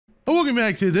welcome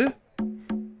back to the.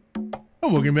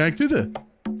 Oh, welcome back to the.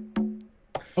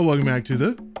 Oh, welcome back to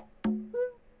the.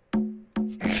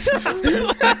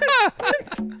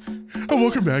 Oh,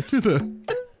 welcome back to the.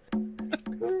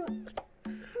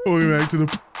 Oh, welcome back to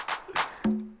the.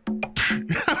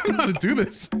 I don't know how to do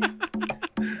this.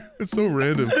 It's so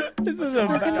random. This is a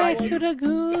Welcome back to the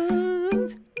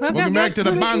goons. Welcome back to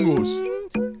the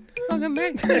bongos. Welcome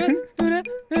back to the.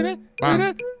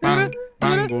 Bang, bang,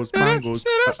 bongos, bongos,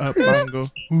 bongo.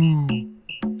 Ooh.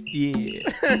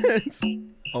 Yes.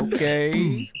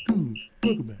 Okay.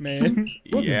 Welcome back. Man.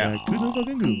 Welcome Yeah. back to the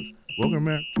fucking goons. Welcome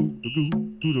back to the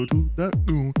goon, to the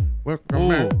goon. Welcome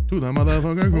back to the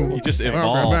motherfucking goon. You just Welcome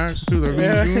evolved. back to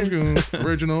the goons.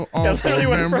 Original all Yeah, four literally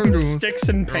went member from goons. sticks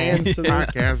and pans to this.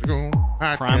 Podcast goon.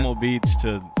 Podcast. Primal beats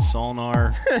to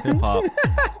sonar hip hop.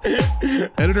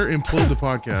 Editor implode the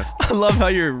podcast. I love how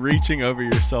you're reaching over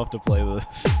yourself to play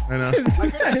this. I know. I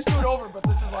could have scoot over, but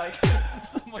this is like, this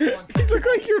is so much fun. You look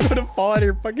like you're gonna fall out of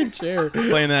your fucking chair.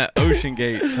 Playing that Ocean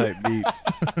Gate type beat.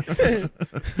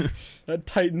 That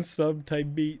Titan sub type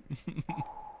beat.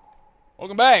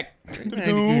 Welcome back.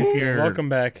 Welcome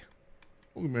back.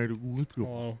 Welcome back to Goon.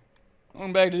 Hello.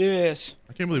 Welcome back to this.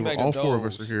 I can't believe Welcome back all to four of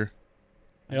us those. are here.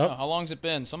 Yep. How long's it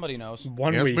been? Somebody knows.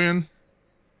 1 Yes, week. Ben.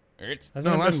 It's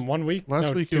Hasn't No, it last- been 1 week? Last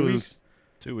No, week 2 it weeks? was.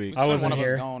 2 weeks. I wasn't one of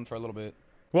here. us gone for a little bit.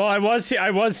 Well, I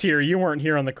was here. You weren't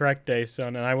here on the correct day, so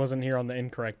and I wasn't here on the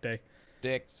incorrect day.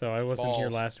 Dick. So I wasn't here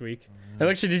Balls. last week. And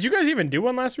actually, did you guys even do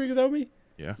one last week without me?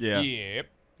 Yeah. Yeah. Yep.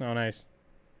 Oh, nice.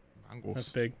 Mongos. That's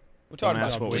big. We're Don't talking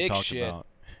ask about what we dick talked shit. about.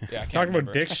 Yeah, I can't Talking remember.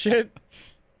 about dick shit?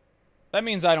 That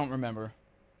means I don't remember.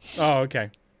 Oh, okay.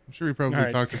 I'm sure we probably All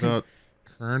right. talked about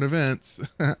current events.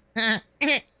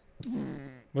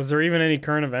 Was there even any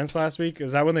current events last week?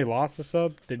 Is that when they lost the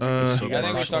sub? Did you Uh, just I get I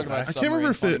think we rushed talked about back? I can't remember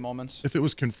submarine if funny it- moments. if it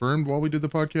was confirmed while we did the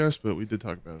podcast, but we did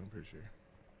talk about it, I'm pretty sure.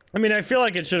 I mean, I feel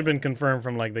like it should have been confirmed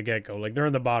from like the get-go. Like they're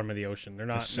in the bottom of the ocean. They're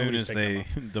not. As soon nobody's as picking they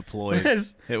them deployed, up.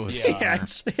 it was Yeah. Yeah,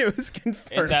 confirmed. it was And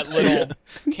confirmed. that little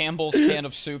Campbell's can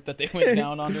of soup that they went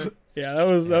down under. Yeah, that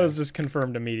was just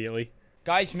confirmed immediately.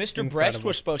 Guys, Mr. Breast Incredible.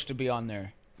 was supposed to be on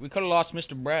there. We could have lost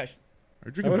Mr. Breast. Are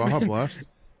you drinking Baja Blast?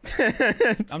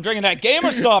 I'm drinking that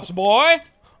Gamer Sops, boy.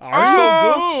 Let's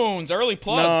go Goons. Early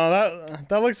plug. No,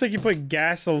 that looks like you put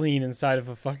gasoline inside of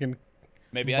a fucking.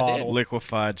 Maybe I Bottle. did.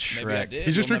 Liquefied Maybe I Shrek. did.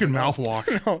 He's just You'll drinking never know.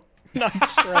 mouthwash. No, not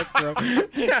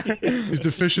Shrek, bro. He's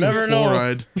deficient Never in know.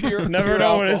 fluoride. Pure, Never pure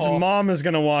know when his alcohol. mom is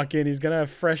gonna walk in. He's gonna have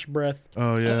fresh breath.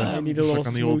 Oh yeah. I need a little Suck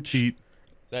on the old smooch. teat.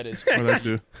 That is Or that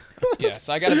too. yes.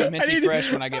 I gotta be minty need-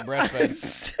 fresh when I get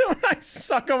breastfed. When I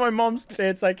suck on my mom's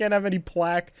tits, I can't have any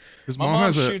plaque. His My mom mom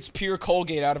has a shoots pure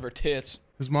Colgate out of her tits.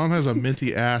 his mom has a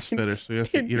minty ass fetish, so he has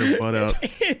to eat her butt out.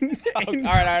 All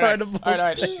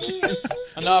right.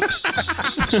 Enough.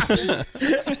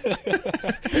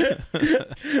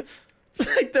 It's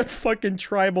like the fucking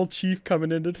tribal chief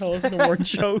coming in to tell us no more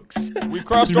jokes. We've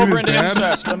crossed You mean over his into dad?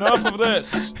 incest. Enough of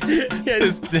this.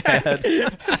 His Dad.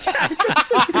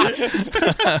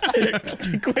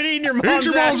 Quit eating your Eat mom's,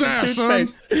 your mom's ass ass, son.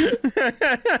 with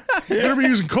You better be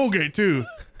using Colgate too.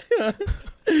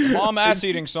 Mom ass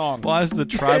eating song. Why is the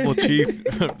tribal chief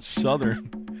Southern?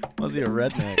 Why is he a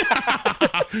redneck?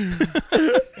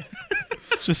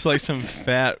 Just like some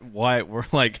fat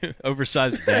white, like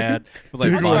oversized dad with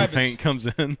like Big body ol' paint comes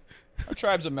in. Our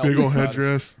tribe's a melting Big ol' pot of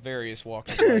headdress. various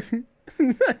walks of life.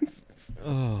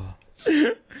 Oh,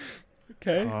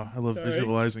 Okay. I love All right.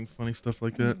 visualizing funny stuff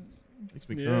like that. Makes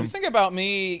me Yeah. You come. think about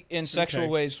me in sexual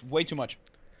Okay. ways way too much.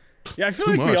 Yeah, I feel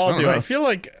Too like we much, all not do. I enough. feel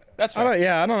like That's I fair. don't,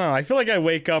 yeah, I don't know. I feel like I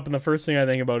wake up and the first thing I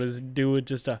think about is dude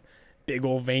just a big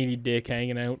old veiny dick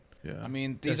hanging out. Yeah. I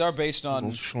mean, these Yes. are based Little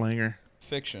on schlanger.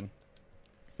 fiction.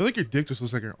 I feel like your dick just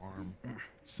looks like your arm.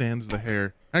 Sans the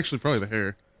hair. Actually, probably the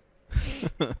hair.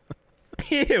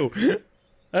 Ew.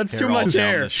 That's hair too all much down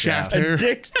hair. the Shaft shaft. hair.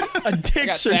 A dick I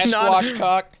got should not. Sasquatch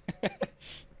cock.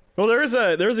 Well, there was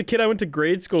a kid I went to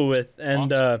grade school with,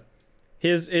 and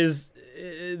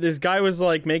this guy was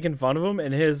like making fun of him,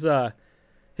 and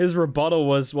his rebuttal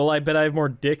was, "Well, I bet I have more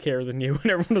dick hair than you,"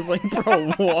 and everyone was like,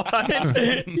 "Bro, what?"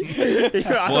 I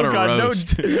What a don't got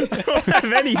roast. I don't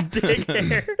have any dick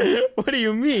hair. What do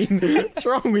you mean? What's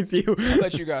wrong with you? I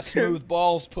bet you got smooth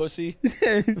balls, pussy.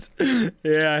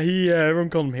 Yeah, everyone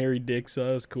called him Hairy Dick, so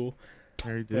that was cool.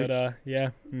 Harry Dick. But yeah.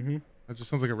 Mm-hmm. That just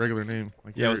sounds like a regular name.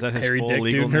 Like Yeah, was that his Harry full Dick,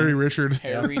 legal dude. name? Harry Richard?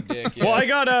 Hairy dick. Yeah. Well, I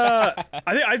got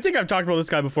I think I've talked about this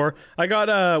guy before. I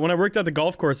got when I worked at the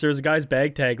golf course, there was a guy's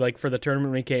bag tag like for the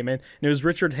tournament when he came in, and it was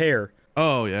Richard Hare.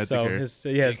 Oh yeah, So Dick Hare. his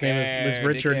Dick name was Hare,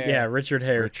 Richard. Dick Yeah, Hare. Richard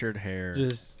Hare. Richard Hare.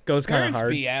 Just goes kind of Parents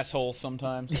hard. be assholes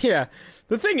sometimes. Yeah.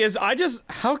 The thing is,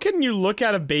 how can you look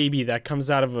at a baby that comes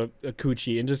out of a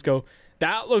coochie and just go,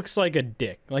 that looks like a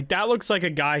dick. Like, that looks like a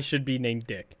guy should be named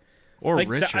Dick. Or Like,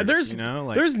 Richard, there's, you know?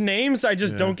 Like, there's names I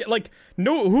just don't get. Like,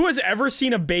 no, who has ever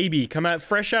seen a baby come out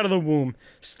fresh out of the womb,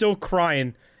 still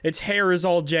crying, its hair is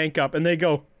all jank up, and they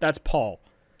go, that's Paul.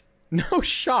 No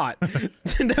shot.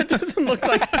 That doesn't look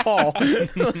like Paul.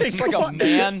 It's like a what?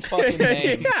 man fucking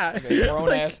name. Yeah. It's like a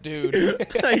grown ass dude.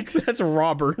 Like, that's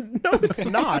Robert. No, it's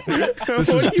not. This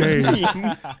is Dave.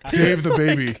 Dave the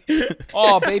baby.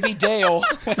 Oh, baby Dale.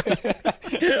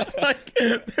 Like,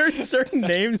 there's certain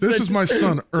names. This that is my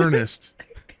son, Ernest.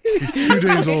 He's 2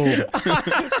 days old.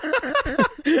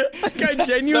 Like, I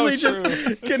genuinely so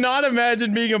just cannot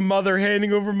imagine being a mother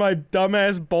handing over my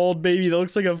dumbass bald baby that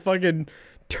looks like a fucking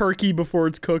turkey before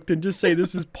it's cooked and just say,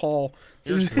 this is Paul.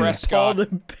 Here's This is Paul Prescott. the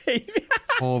baby.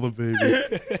 Paul the baby.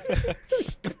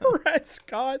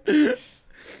 Prescott.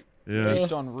 Yeah.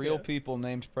 Based on real people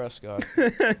named Prescott.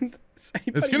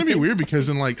 It's gonna be weird because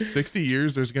in like 60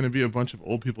 years, there's gonna be a bunch of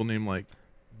old people named like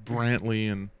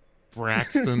Brantley and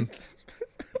Braxton,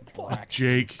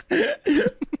 Jake, What?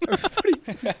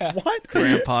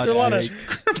 Grandpa Is there a lot of Jake.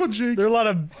 Grandpa Jake. there are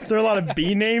a lot of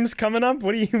B names coming up.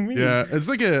 What do you mean? Yeah, it's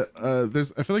like a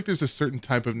there's. I feel like there's a certain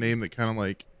type of name that kind of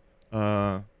like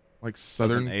Doesn't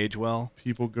Southern age well.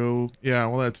 people go. Yeah,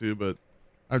 well that too. But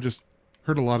I've just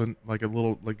heard a lot of like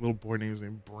little boy names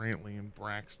named Brantley and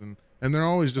Braxton, and they're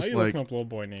always How are just you like looking up little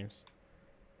boy names?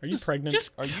 Are you pregnant?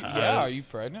 Are you? Yeah. Are you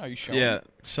pregnant? Are you showing? Yeah,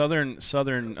 southern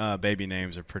baby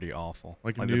names are pretty awful.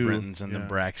 Like the new, Brentons and the yeah.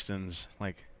 Braxtons.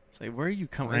 Like, it's like, where are you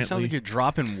coming? It sounds Brantley. like you're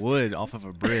dropping wood off of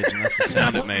a bridge, and that's the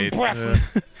sound it made.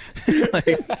 Braxton.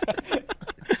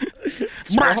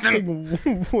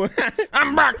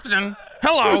 I'm Braxton.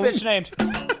 Hello. Bitch named.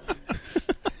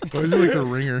 Why is it like the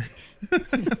ringer?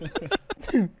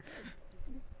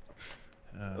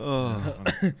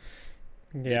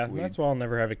 Yeah, that's why I'll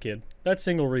never have a kid. That's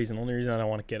single reason. Only reason I don't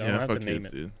want a kid. I don't Yeah, have fuck to name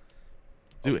kids, it.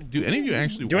 dude. Do any of you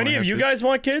actually? Do wanna any of have you kids? guys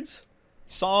want kids?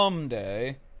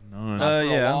 Someday. None. for a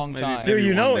Yeah, long maybe- time. maybe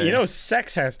Dude, one day.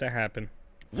 sex has to happen.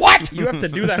 What? You have to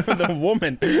do that with a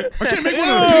woman. I can't make one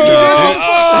of them.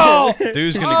 What the fuck?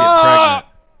 Dude's gonna get pregnant.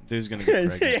 Dude's gonna get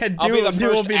pregnant. Yeah, I'll be the Dude will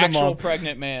first be the actual mom.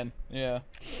 pregnant man. Yeah.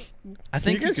 I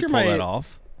think you you guys could hear pull my- that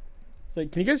off. It's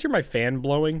like, can you guys hear my fan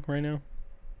blowing right now?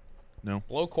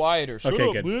 Blow quieter. Shut Okay,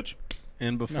 up, good. bitch.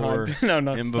 In before. No, in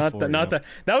not before, that. Not yeah. that.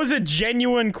 That was a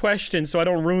genuine question, so I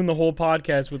don't ruin the whole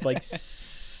podcast with like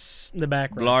in the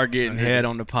background. Blar getting head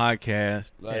on the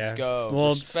podcast. Let's Yeah, go. it's a little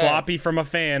Respect. sloppy from a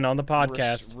fan on the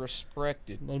podcast.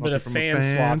 Respected. A little bit of From a fan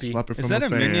sloppy. Is that a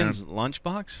Minions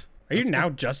lunchbox? Are you now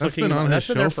just That's looking? been on That's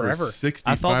his been there shelf for forever.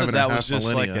 65 I thought that and a that half was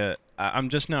just like millennia. I'm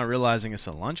just now realizing it's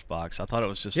a lunchbox. I thought it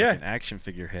was just Yeah. like an action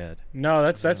figure head. No,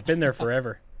 that's been there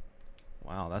forever.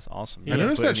 Wow, that's awesome. I You didn't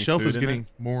noticed put that any shelf food is in it? getting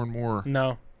more and more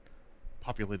No.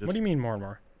 populated. What do you mean more and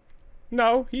more?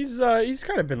 No, he's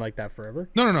kind of been like that forever.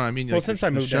 No. I mean, Well, like, since the I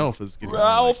moved shelf is getting more, like,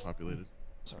 Ralph! populated.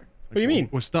 Sorry. What do you mean?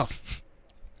 With stuff.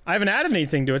 I haven't added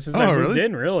anything to it since Oh, I moved really?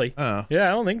 in. Really? Oh, Yeah,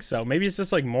 I don't think so. Maybe it's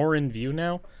just like more in view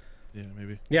now. yeah,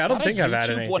 maybe. Yeah, I Is don't that think a I've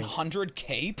added YouTube anything.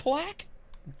 100K plaque?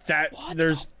 That What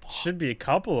there's the fuck? should be a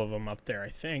couple of them up there, I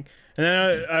think. And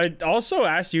then I also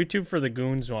asked YouTube for the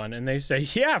Goons one, and they say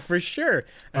yeah for sure,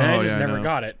 and I Oh, just yeah, I never know.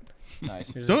 got it.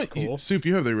 Nice. It's Don't just cool. Soup?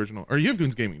 You have the original, or you have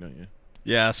Goons Gaming, don't you?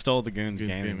 Yeah, I stole the Goons,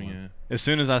 Goons gaming. Gaming, one. yeah. As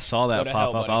soon as I saw Go that to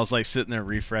pop hell, up, buddy. I was like sitting there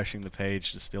refreshing the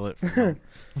page to steal it from him.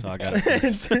 So I got it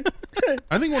first.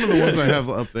 I think one of the ones I have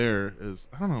up there is,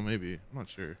 I don't know, maybe, I'm not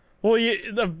sure. Well,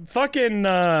 the fucking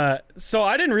so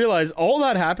I didn't realize all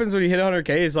that happens when you hit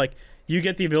 100K is like you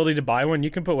get the ability to buy one. You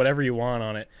can put whatever you want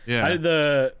on it. Yeah.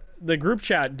 The group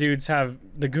chat dudes have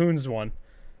the Goons one.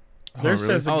 Oh, Theirs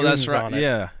really? says the Oh, Goons that's right. on it.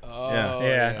 Yeah. Oh,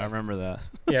 Yeah. I remember that.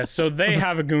 Yeah, so they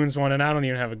have a Goons one, and I don't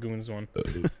even have a Goons one.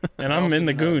 And I'm else in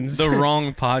the is that? Goons. The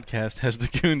wrong podcast has the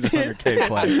Goons 100K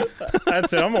plaque.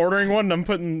 That's it. I'm ordering one, and I'm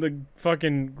putting the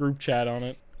fucking group chat on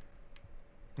it.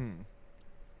 That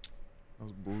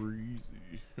was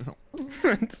breezy.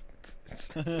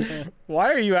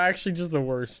 Why are you actually just the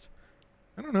worst?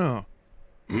 I don't know.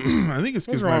 I think it's because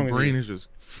What's my wrong with brain you? is just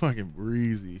fucking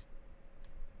breezy.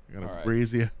 I got a Alright.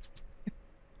 breezy.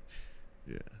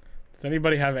 Yeah. Does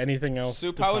anybody have anything else?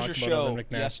 Soup, to how was talk your about show other than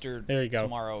McNabb? yesterday? There you go.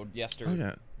 Tomorrow, yesterday. Oh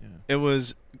yeah. Yeah. It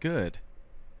was good.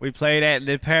 We played at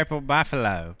the Purple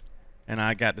Buffalo, and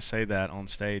I got to say that on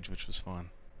stage, which was fun.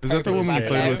 Is that the one we Buffalo.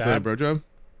 played with Yeah. Bro Job?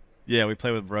 Yeah, we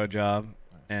played with Bro Job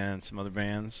and some other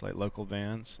bands, like local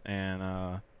bands, and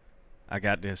I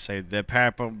got to say the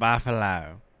Purple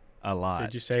Buffalo. a lot.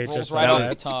 Did you say it Rolls just right like off the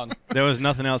that? tongue. There was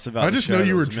nothing else about. I the just show know that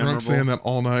you were was drunk memorable. saying that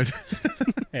all night.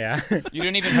 Yeah. You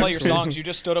didn't even play your songs. You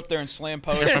just stood up there and slammed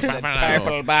poetry. and said,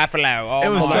 Purple buffalo. Oh It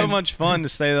was my. so much fun to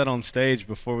say that on stage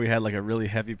before we had like a really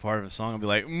heavy part of a song. I'd be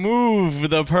like, "Move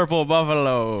the purple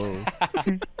buffalo."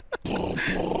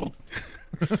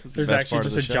 There's actually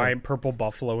just a giant purple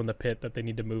buffalo in the pit that they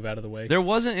need to move out of the way. There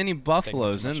wasn't any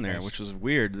buffaloes much in there, space. which was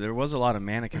weird. There was a lot of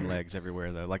mannequin legs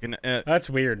everywhere, though. Like That's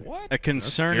weird. What? a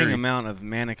concerning scary. amount of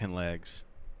mannequin legs.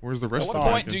 Where's the At rest what of the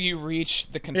point mannequin? do you reach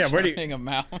the Yeah, where do you- concerning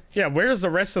amount? Yeah, where's the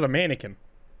rest of the mannequin?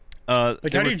 Like, There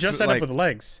how do were you just th- end like, up with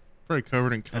legs? Probably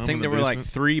covered in cum I think in there the were like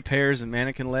basement. 3 pairs of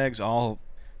mannequin legs, all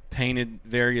painted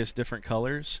various different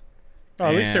colors. Oh,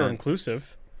 at least they were And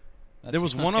inclusive. That's there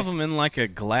was one of them nice. in like a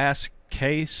glass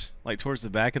case, like towards the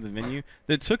back of the venue,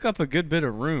 that took up a good bit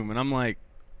of room, and I'm like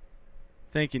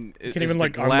thinking, You can is even the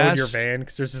like unload your glass- van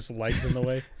because there's just legs in the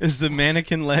way. Is the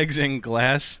mannequin legs in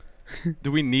glass?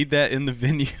 Do we need that in the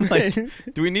venue? Like,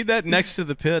 do we need that next to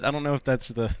the pit? I don't know if that's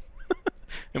the.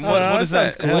 And what that is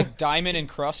that? sounds cool. Like diamond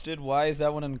encrusted. Why is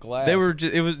that one in glass? They were.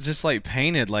 It was just like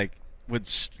painted, like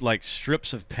with like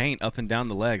strips of paint up and down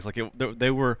the legs. Like they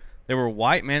were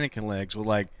white mannequin legs with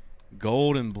like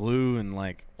gold and blue and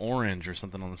like orange or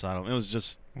something on the side of them. It was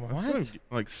just. That's What?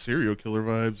 like serial killer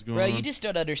vibes going Bro, on. you just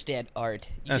don't understand art.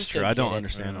 You That's just true. I get don't it.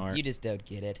 understand art. You just don't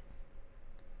get it.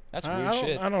 That's I weird don't-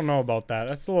 shit. I don't know about that.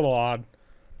 That's a little odd.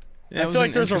 Yeah, it I was feel an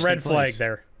like there's a interesting red flag place.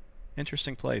 there.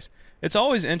 Interesting place. It's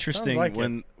always interesting like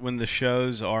it. when the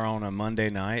shows are on a Monday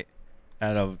night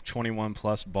at a 21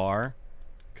 plus bar,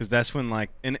 because that's when like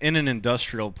in an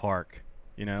industrial park,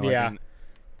 you know. Like Yeah.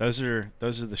 those are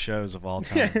the shows of all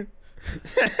time.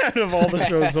 Out of all the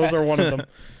shows, those are one of them.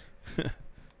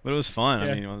 But it was fun.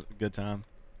 Yeah. I mean, it was a good time.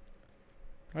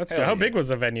 That's Hell good. How yeah. big was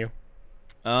the venue?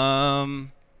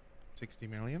 60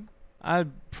 million? I'd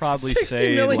probably 60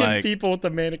 say million like people with the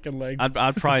mannequin legs.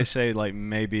 I'd probably say like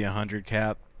maybe 100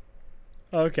 cap.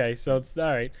 Okay, so it's all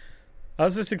right. I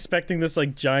was just expecting this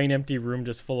like giant empty room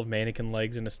just full of mannequin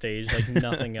legs and a stage, like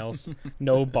nothing else,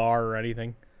 no bar or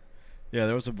anything. Yeah,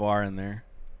 there was a bar in there.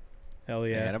 Hell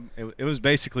yeah! It was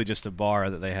basically just a bar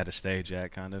that they had a stage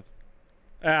at, kind of.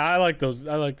 I like those.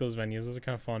 I like those venues. Those are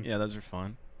kind of fun. Yeah, those are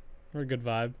fun. They're a good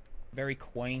vibe. Very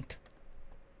quaint.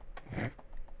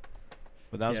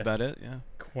 But that was Yes. about it. Yeah.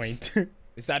 Quaint.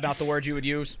 Is that not the word you would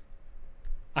use?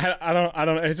 I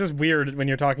don't. It's just weird when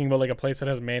you're talking about like a place that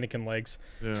has mannequin legs.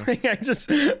 Yeah.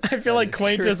 I feel like is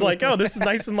quaint true. is like, oh, this is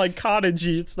nice and like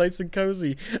cottagey. It's nice and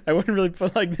cozy. I wouldn't really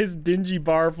put like this dingy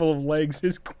bar full of legs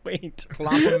is quaint.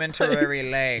 Complimentary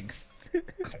leg.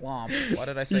 Clomp. Why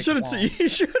did I say You should clomp? have. You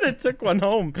should have took one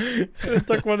home. Should have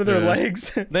took one of their Yeah.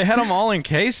 legs. They had them all in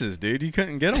cases, dude. You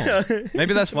couldn't get them.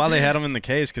 Maybe that's why they had them in the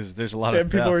case, because there's a lot And of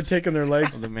people were theft taking their of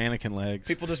legs. the mannequin legs.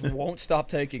 People just won't stop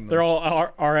taking them. They're all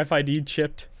RFID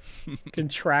chipped. Can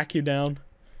track you down.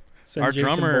 Send Our Jason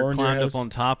drummer Bourne to your climbed up house. on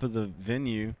top of the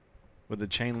venue with a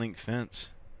chain link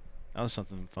fence. That was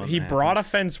something fun. He brought a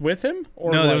fence with him,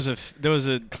 or No, what? there was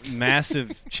a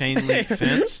massive chain link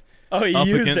fence Oh, he up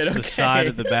used against it. the Okay. side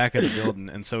of the back of the building,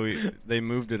 and so they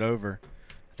moved it over.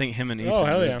 I think him and Ethan Oh,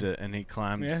 hell moved yeah. it, and he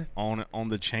climbed Yeah. on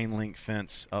the chain link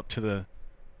fence up to the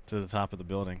top of the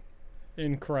building.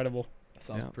 Incredible. That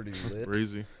sounds Yeah. pretty That's lit.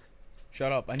 crazy.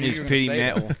 Shut up. I knew It's you were pretty going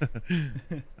to say metal.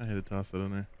 that. I had to toss that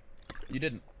in there. You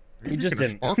didn't. You just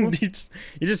drinking a didn't. sparkling?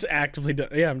 you just actively do.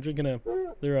 Yeah, I'm drinking a.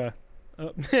 They're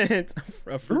it's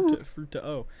a fruit to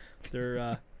O. They're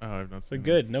Oh, I've not they're seen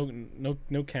good.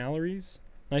 No calories.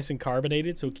 Nice and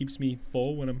carbonated, so it keeps me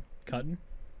full when I'm cutting.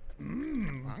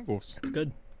 Mangoes. It's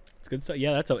good. It's good stuff.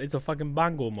 Yeah, it's a fucking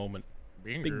bongo moment.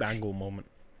 Big Bingers. bongo moment.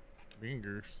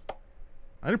 Bingers.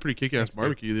 I had a pretty kick-ass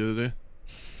barbecue the other day.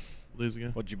 Days ago.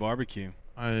 What'd you barbecue?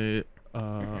 I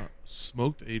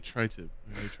smoked a tri-tip.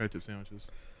 I made tri-tip sandwiches.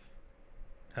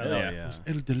 Hell Hell yeah. yeah.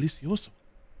 El delicioso.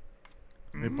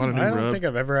 I bought a new I don't rub. think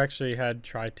I've ever actually had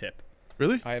tri-tip.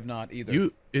 Really? I have not either.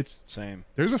 It's Same.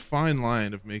 there's a fine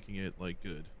line of making it like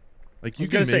good. Like I you was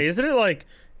can gonna make say, isn't it like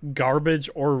garbage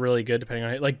or really good depending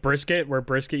on it? Like brisket, where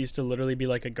brisket used to literally be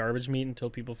like a garbage meat until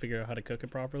people figure out how to cook it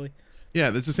properly. yeah,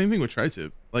 that's the same thing with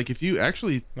tri-tip. Like if you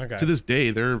actually Okay. to this day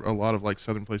there are a lot of like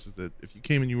southern places that if you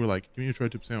came and you were like, give me a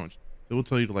tri-tip sandwich, they will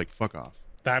tell you to like fuck off.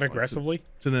 That aggressively?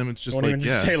 To them it's just Won't like even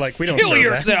just yeah. say like we don't Kill serve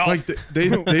yourself! Like they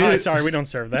That. Sorry, we don't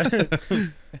serve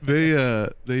that.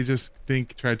 they just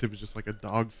think tri-tip is just like a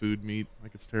dog food meat,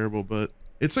 like it's terrible, but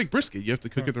it's like brisket. You have to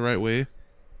cook it the right way,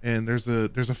 and there's a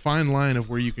fine line of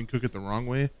where you can cook it the wrong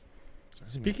way. So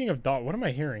Speaking of dog, what am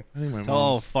I hearing? I think my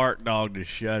Tell mom's. fart dog to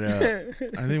shut up. I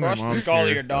think my Crush the mom's skull of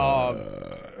here. your dog.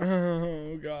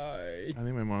 Oh god. I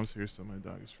think my mom's here, so my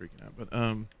dog is freaking out. But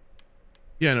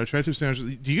Yeah, no, tri-tip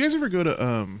sandwiches. Do you guys ever go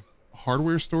to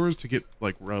hardware stores to get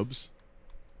like rubs?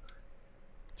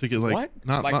 To get like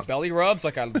What? Like belly rubs,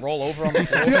 like I roll over on the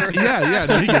floor. yeah.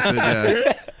 No, he gets it.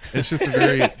 Yeah, it's just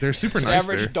they're super nice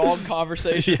Average there. dog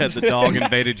conversation. Yeah, the dog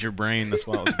invaded your brain. That's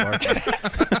why it was barking.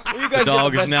 Well, you The guys get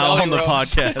dog is best now belly on the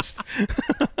rubs.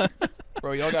 podcast.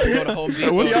 Bro, y'all gotta go to Home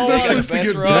Depot. What's the Y'all best got place to best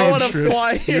get rubs. I bag want to strips?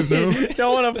 fly. You guys know?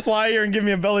 I want to fly here and give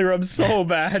me a belly rub so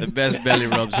bad. The best belly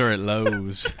rubs are at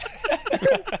Lowe's.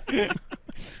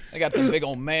 They got the big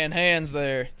old man hands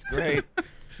there. It's great.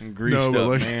 And greased No, but up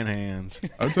like- man hands.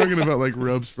 I'm talking about like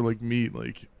rubs for like meat,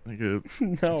 like a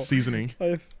No. seasoning.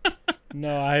 I've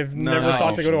No, never no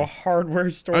thought to go to a option. hardware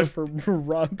store I've- for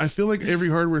rubs. I feel like every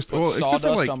hardware store, Put well, except for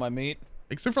sawdust like on my meat.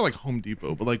 Home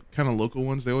Depot, but like kind of local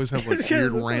ones, they always have like That's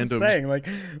weird what I'm random. saying, like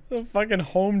the fucking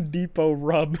Home Depot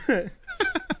rub. I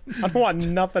don't want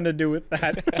nothing to do with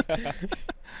that.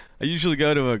 I usually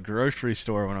go to a grocery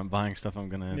store when I'm buying stuff I'm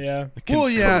gonna. Yeah. Well,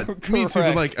 yeah, Correct. me too.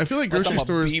 But like, I feel like Unless grocery I'm a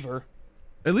stores, beaver.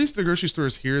 at least the grocery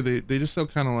stores here, they just sell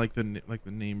kind of like the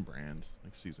name brand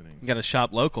like seasonings. You gotta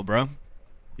shop local, bro.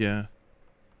 Yeah.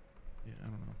 Yeah, I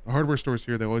don't know. The hardware stores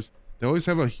here, they always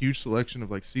have a huge selection of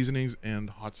like seasonings and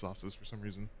hot sauces for some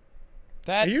reason.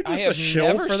 That Are you I just a have shill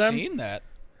never for them? seen that.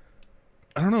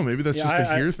 I don't know. Maybe that's Yeah, just a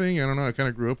I- here thing. I don't know. I kind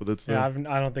of grew up with it. So Yeah, I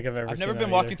don't think I've ever. I've seen never that been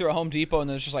walking either. through a Home Depot and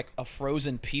there's just like a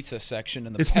frozen pizza section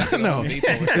in the It's back not- of the no. Home Depot.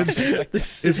 Or It's- something. Like,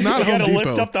 it's not You Home gotta lift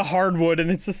Depot. up the hardwood and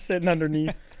it's just sitting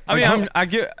underneath. I mean, Like, I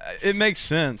get it makes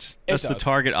sense. It That's the does.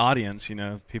 target audience, you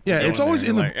know. People. Yeah, go it's in always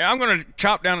there in and the- like, "Yeah, I'm gonna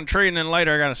chop down a tree and then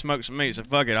later I gotta smoke some meat. So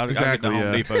fuck it, I'll get Exactly, the Home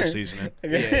yeah. Depot seasoning.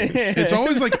 It's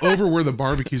always like over where the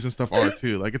barbecues and stuff are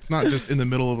too. Like it's not just in the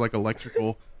middle of like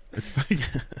electrical. It's like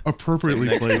appropriately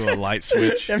Next placed. to a light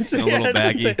switch, in a Yeah, little it's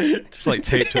baggie, like- just like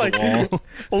taped it's to like the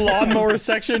wall. lawnmower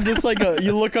section, just like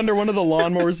you look under one of the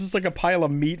lawnmowers, just like a pile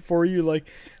of meat for you. Like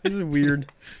this is weird.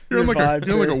 You're on Weird like vibes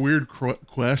you're on like there. a weird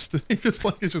quest. It's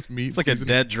just meat. It's like a seasoning.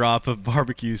 dead drop of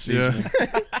barbecue seasoning.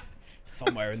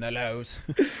 somewhere in the Lowe's.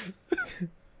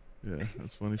 Yeah,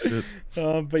 that's funny shit.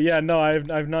 But yeah, no,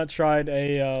 I've not tried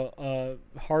a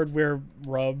hardware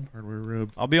rub. Hardware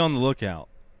rub. I'll be on the lookout.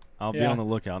 I'll be Yeah. on the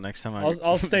lookout next time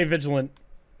I'll stay vigilant.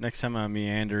 next time I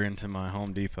meander into my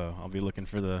Home Depot. I'll be looking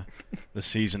for the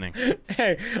seasoning.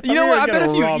 Hey, You know what? I I'm bet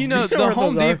gonna if you rub. you know the where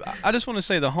Home those are. Depot. I just want to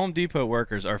say the Home Depot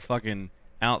workers are fucking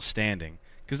outstanding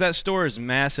because that store is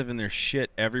massive and there's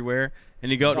shit everywhere.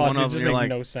 And you go to Oh, one dude, of them, just and you're make like,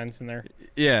 no sense in there.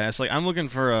 yeah, it's like I'm looking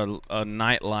for a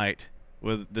night light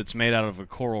that's made out of a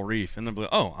coral reef, and they'll be like,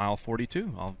 oh, aisle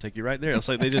 42. I'll take you right there. It's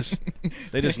like they just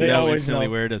They know always instantly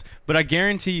know. where it is. But I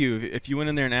guarantee you, if you went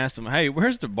in there and asked them, hey,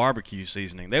 where's the barbecue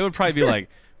seasoning? They would probably be like,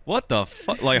 what the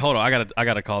fuck? Like, hold on, I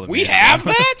gotta call them. We have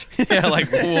that? Yeah,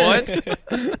 like what?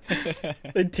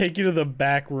 They take you to the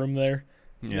back room there.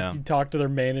 Yeah. You talk to their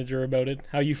manager about it.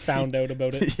 How you found out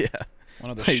about it. Yeah.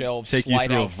 One of the They shelves take you slide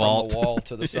through a out from vault. the wall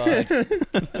to the side.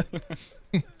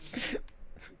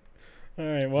 All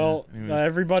right. Well, Yeah, anyways.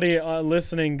 everybody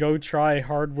listening, go try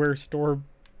hardware store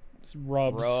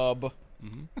rubs. Rub.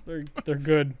 They're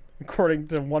good, according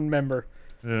to one member.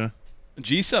 Yeah.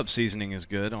 G-Sup seasoning is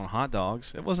good on hot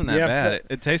dogs. It wasn't that Yeah, bad.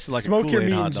 but It tasted like Smoke a your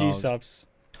Kool-Aid meat hot in dog. G-Sups.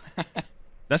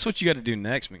 That's what you got to do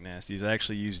next, McNasty, is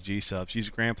actually use G-Sups. Use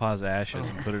Grandpa's ashes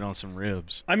and put it on some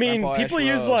ribs. I mean, Grandpa people Ash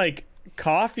use rub. like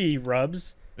coffee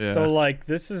rubs. Yeah. So like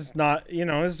this is not,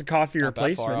 this is a coffee Not that far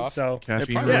replacement. off. So It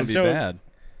Caffeine probably rubs. wouldn't be so- bad.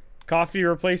 coffee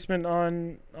replacement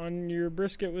on your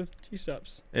brisket with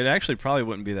G-Sups. It actually probably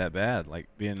wouldn't be that bad, like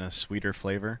being a sweeter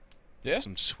flavor. Yeah.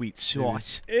 Some sweet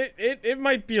sauce. It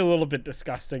might be a little bit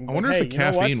disgusting. But wonder if hey, the you know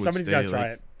what? caffeine would Somebody's stay, gotta try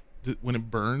like, it. When it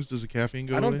burns, does the caffeine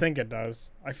go I don't away? think it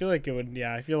does. I feel like it would.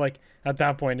 Yeah, I feel like at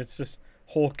that point it's just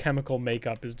whole chemical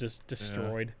makeup is just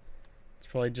destroyed. It's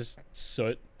probably just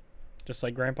soot, just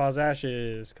like Grandpa's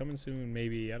ashes. Coming soon,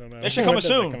 maybe. I don't know. It should When come does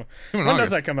soon. that come out? Come in When does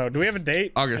August. that come out? Do we have a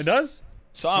date? August. It does.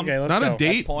 Some. Okay, let's Not go. a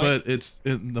date, point. but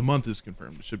the month is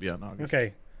confirmed. It should be out in August.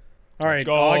 Okay. All right,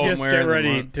 go. August. Somewhere Get in the ready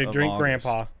month to of drink August.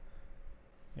 Grandpa.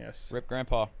 Yes. Rip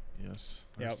Grandpa. Yes.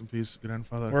 Yep. Rest in peace,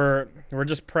 grandfather. We're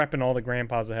just prepping all the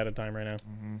grandpas ahead of time right now.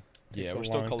 Yeah, Takes a we're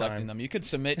still long collecting time. them. You could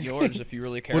submit yours if you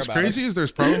really care What's about crazy us. is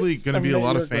there's probably going to be a Submit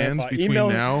lot your of fans grandpa. between Email-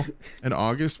 now and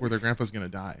August where their grandpa's going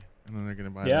to die, and then they're going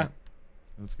to buy Yeah. it.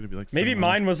 And it's going to be like Maybe some,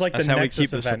 mine was like That's the how we Nexus keep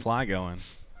the event. supply going.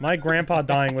 My grandpa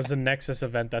dying was the Nexus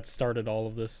event that started all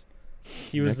of this.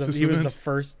 He was Nexus the event?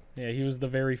 first. Yeah, he was the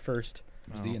very first.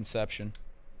 It was the Inception.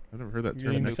 I've never heard that The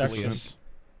term. Nexus Inception. event.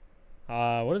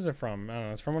 Nucleus. What is it from? I don't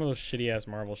know. It's from one of those shitty ass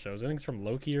Marvel shows. I think it's from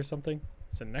Loki or something.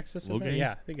 Is it Nexus event? Logang?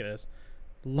 Yeah, I think it is.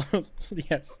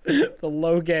 Yes, the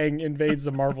Logang invades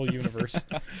the Marvel universe.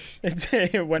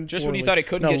 It went Just when you poorly. thought it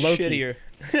couldn't No, get Loki.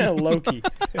 shittier. Loki.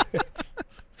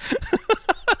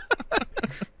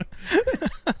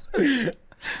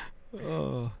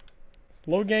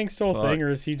 doppelgang still a Fuck. thing,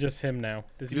 or is he just him now?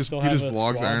 Does he, He just still have a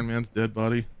vlogs squad? Iron Man's dead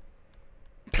body.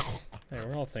 Hey,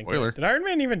 we're all thinking. Spoiler. Did Iron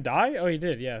Man even die? Oh, he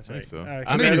did. Yeah, that's I right. think so. Okay,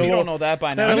 I I mean, never if you even- don't know that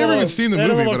by now, I never even seen the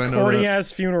movie, but I know corny that.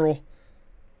 ass funeral.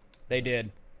 they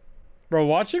did. Bro,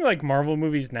 watching like Marvel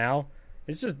movies now,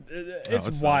 it's just it's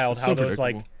it's wild so how those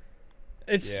like predictable.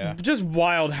 it's Yeah. just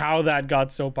wild how that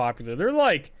got so popular. They're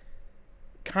like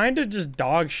kind of just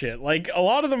dog shit. Like a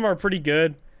lot of them are pretty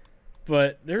good,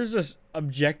 but there's this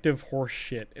objective horse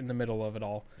shit in the middle of it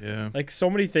all. Yeah. Like so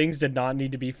many things did not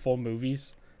need to be full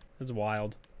movies. It's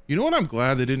wild. You know what I'm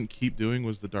glad they didn't keep doing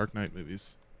was the Dark Knight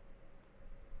movies.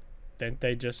 Didn't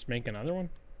they just make another one?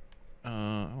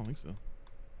 I don't think so.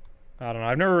 I don't know.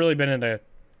 I've never really been into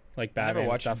like I Batman never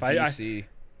watched stuff. DC.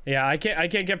 Yeah, I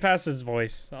can't get past his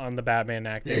voice on the Batman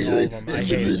acting. All of them, I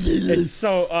hate it. It's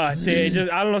so they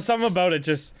just I don't know, something about it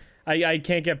just I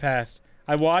can't get past.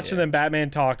 I watch and then Batman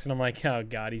talks and I'm like, oh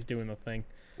god, he's doing the thing.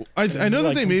 I know that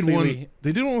like they made one. completely-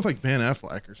 They did one with like Ben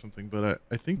Affleck or something, but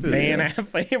I think that Man,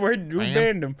 Affleck, who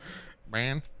banned him?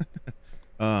 Man.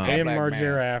 Bam Affleck,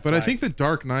 Margera Affleck. But I think the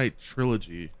Dark Knight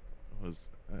trilogy was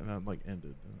like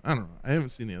ended. I don't know. I haven't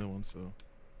seen the other one, so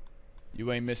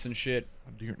You ain't missing shit.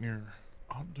 I don't know.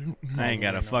 I ain't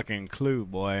got a fucking clue,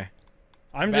 boy.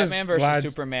 I'm Batman just versus glad.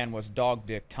 Superman was dog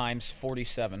dick times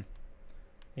 47.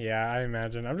 Yeah, I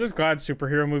imagine. I'm just glad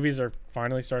superhero movies are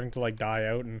finally starting to like die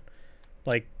out and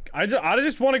like I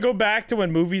just want to go back to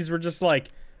when movies were just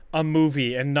like a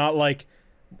movie and not like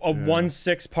a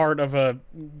 1/6 part of a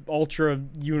ultra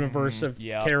universe of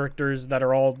yeah. characters that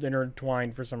are all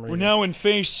intertwined for some reason. now in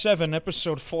Phase 7,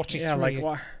 Episode 43. Yeah, like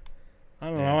why? I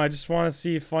don't know. I just want to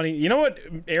see funny. You know what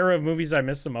era of movies I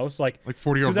miss the most? Like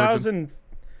 40-Year-Old Virgin. 2000.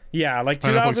 Yeah, like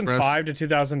Pineapple 2005 to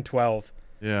 2012.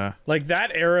 Yeah. Like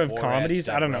that era of Borat, comedies.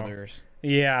 I Step don't know. Brothers.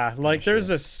 Yeah, like there's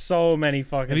just so many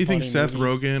fucking. Anything funny Seth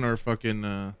movies. Rogen or fucking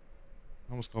I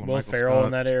almost called him Will Michael Ferrell Scott.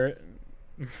 in that era.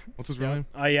 What's his real name?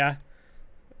 Oh yeah.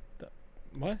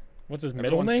 What? What's his middle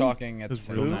Everyone's name? talking at the His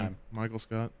same real name? time. Michael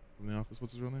Scott from The Office.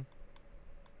 What's his real name?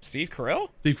 Steve Carell?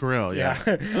 Steve Carell. Yeah.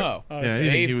 Oh. Yeah.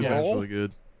 Anything Dave he was in was Grohl? really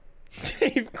good.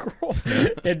 Dave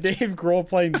Grohl. Yeah, Dave Grohl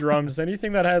playing drums.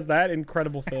 Anything that has that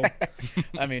incredible film.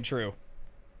 I mean, true.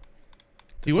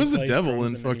 He was the play devil drums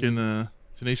in in fucking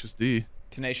Tenacious D.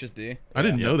 Tenacious D. I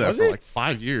didn't know that Was for he? like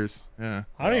 5 years. Yeah.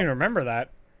 I don't even remember that.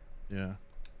 Yeah.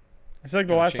 I feel like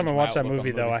the Kinda last time I changed my watched that outlook on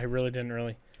movie, the though, movie. I really didn't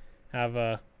really have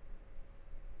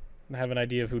an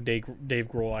idea of who Dave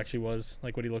Grohl actually was,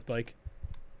 like what he looked like.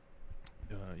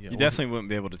 Yeah. You definitely wouldn't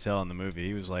be able to tell in the movie.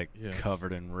 He was like Yeah.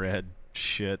 covered in red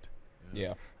shit.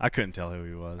 Yeah. I couldn't tell who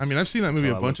he was. I mean, I've seen that movie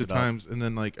Until a I bunch looked of it up. times, and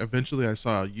then like eventually I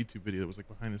saw a YouTube video that was like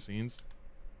behind the scenes.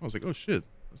 I was like, oh shit,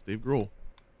 that's Dave Grohl.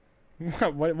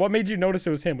 What made you notice it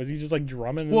was him? Was he just like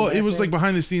drumming? in Well, the it was like background?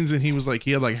 behind the scenes, and he was like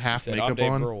he had like half Said, I'm makeup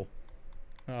Dave on. Grohl.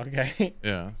 Oh, okay,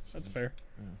 Yeah. that's fair.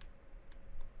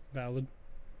 Yeah.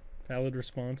 Valid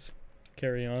response.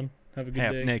 Carry on. Have a good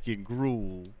half day. naked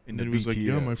gruel in And the then he was like,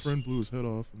 yeah, my BTS. friend blew his head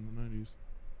off in the 90s.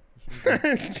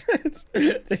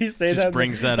 Did he say Just that?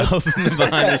 brings that up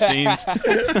behind the scenes,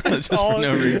 just all for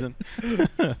no it- reason.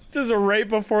 Just right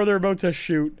before they're about to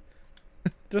shoot.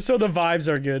 Just so the vibes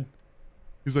are good.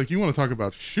 He's like, you want to talk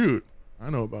about shoot? I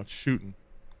know about shooting.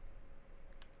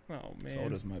 Oh man. So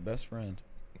does my best friend.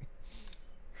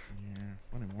 Yeah,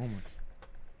 funny moment.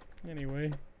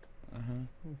 Anyway,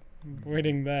 Uh-huh.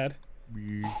 avoiding that.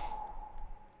 We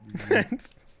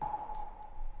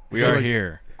So, are like-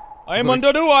 here. I am like-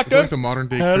 under the It's water. like the modern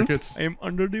day Help. crickets. I am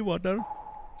under the water.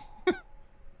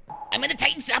 I'm gonna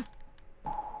tighten up.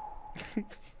 I'm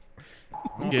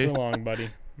Not gay. for long, buddy.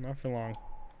 Not for long.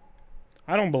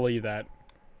 I don't believe that.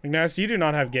 Ignace, you do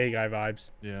not have gay guy vibes.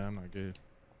 Yeah, I'm not gay.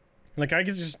 Like I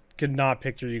could not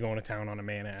picture you going to town on a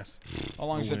man ass. How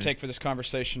long does No it way. take for this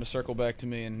conversation to circle back to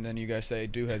me, and then you guys say,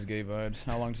 "Do has gay vibes"?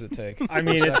 How long does it take? I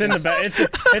mean, it's in the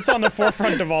it's on the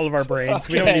forefront of all of our brains.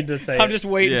 We don't Okay. need to say I'm it. just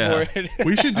waiting Yeah. for it.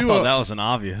 We should I do thought a. that was an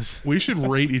obvious. We should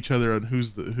rate each other on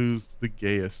who's the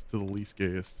gayest to the least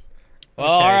gayest. Well,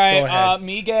 all Okay, right, go ahead.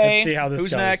 me gay. Let's see how this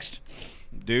Who's goes. next?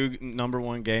 Dude,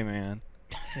 #1 gay man.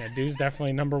 Yeah, dude's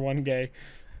definitely #1 gay.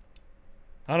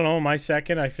 I don't know. My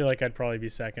second, I feel like I'd probably be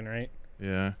second, right?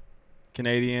 Yeah.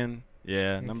 Canadian.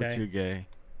 Yeah, number Okay. 2 gay.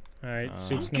 All right,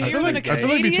 Soup's Okay, number I feel you're like gonna I feel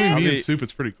like between Canadian? me I'll and be- Soup,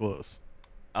 it's pretty close.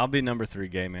 I'll be number 3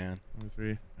 gay man. Number 3.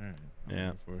 All right. I'll Yeah.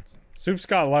 go for it. Soup's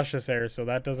got luscious hair, so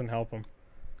that doesn't help him.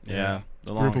 Yeah,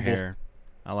 the long Grippable. hair.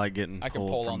 I like getting I can pulled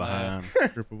pull from on behind.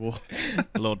 that. Grippable.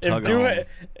 A little If tug Do on.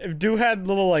 if Do had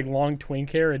little like long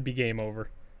twink hair, it'd be game over.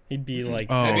 He'd be like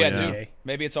Oh, Maybe I yeah. do. gay.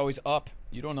 Maybe it's always up.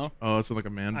 You don't know. Oh, it's like a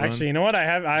man bun. Actually, you know what? I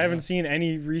haven't seen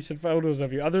any recent photos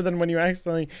of you other than when you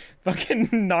accidentally fucking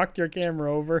knocked your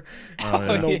camera over.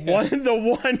 Oh, yeah. The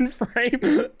one frame,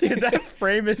 dude. That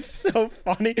frame is so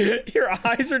funny. Your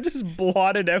eyes are just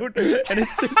blotted out, and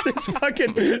it's just this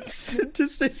fucking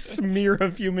just a smear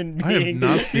of human being. I have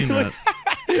not seen He that. looks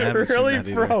I haven't seen really that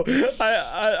either. pro.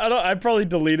 I don't. I probably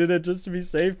deleted it just to be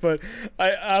safe, but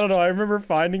I don't know. I remember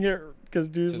finding it because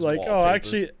dude's Just like, oh, wallpaper.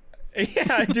 actually.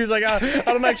 Yeah, dude's like, I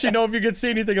don't actually know if you could see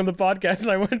anything on the podcast,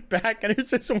 and I went back, and it was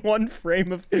just one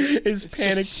frame of his It's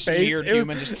panicked just face. smeared It, was,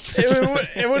 human just-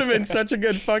 it would have been such a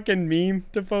good fucking meme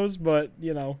to post, but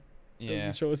you know, it Yeah.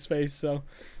 doesn't show his face, so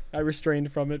I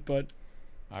restrained from it. But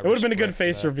I it would have been a good respect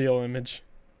face that. reveal image.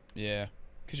 Yeah.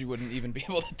 Because you wouldn't even be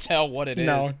able to tell what it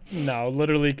is. No,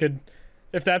 literally could.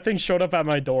 If that thing showed up at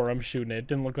my door, I'm shooting it. It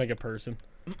didn't look like a person.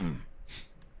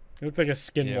 It looked like a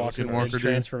skinwalker Skinwalker, dude.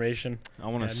 transformation. I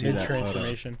want to Yeah, see that photo.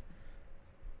 mid-transformation.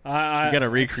 You gotta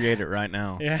recreate it right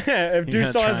now. Yeah, if You dude gotta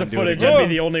still try has the and do it footage, again. that'd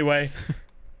be the only way.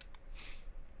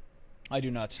 I do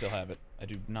not still have it. I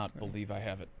do not believe I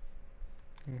have it.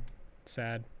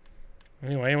 Sad.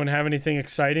 Anyway, anyone have anything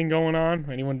exciting going on?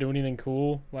 Anyone do anything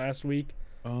cool last week?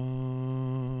 I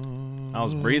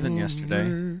was breathing yesterday.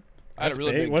 I had That's a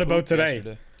really big. big What about poop today?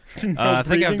 yesterday. No I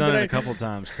think I've breathing done it today? a couple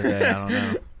times today. I don't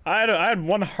know. I had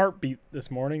one heartbeat this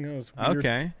morning. That was weird.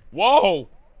 Okay. Whoa!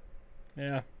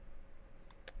 Yeah.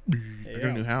 I got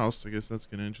a new house. I guess that's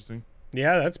kind of interesting.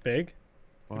 Yeah, that's big.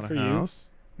 Bought for a you. house.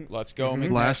 Let's go, Mhm.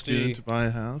 Last McNasty. June to buy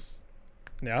a house.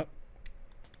 Yeah.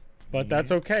 But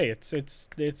that's okay.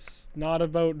 It's not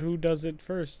about who does it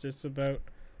first. It's about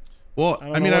Well, I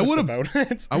don't I know mean, I what would it's have, about.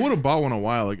 It's- I would have bought one a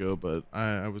while ago, but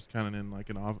I was kind of in like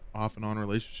an off and on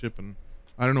relationship, and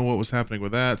I don't know what was happening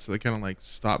with that, so that kind of like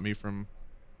stopped me from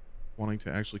wanting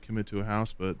to actually commit to a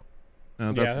house. But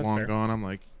now that's that's long fair. gone. I'm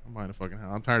like, I'm buying a fucking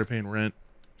house. I'm tired of paying rent.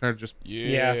 Tired of just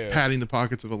Yeah. padding the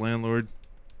pockets of a landlord.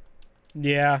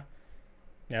 yeah.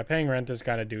 Yeah, paying rent is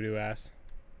kind of doo-doo ass.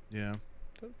 Yeah.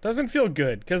 Doesn't feel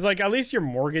good cuz like at least your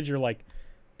mortgage you're like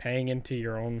paying into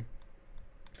your own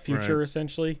future Right.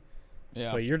 essentially.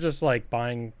 Yeah. But you're just like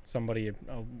buying somebody a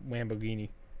Lamborghini.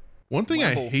 One thing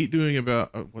I Wow. hate doing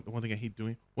about one thing I hate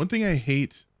doing. One thing I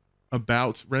hate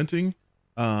about renting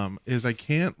is I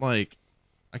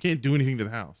can't do anything to the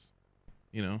house.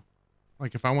 You know?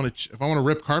 Like if I want to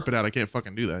rip carpet out, I can't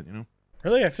fucking do that, you know?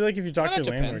 Really? I feel like if you talk Well, to that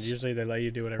your landlord, depends. usually they let you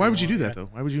do whatever. Why you would you do want, that yeah. though?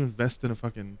 Why would you invest in a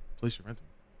fucking place you're renting?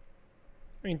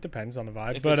 I mean, it depends on the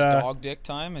vibe. If but it's dog dick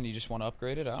time and you just want to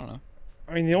upgrade it, I don't know.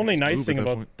 I mean, the only just nice move thing at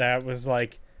that about point. that was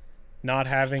like not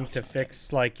having to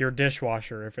fix like your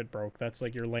dishwasher if it broke. That's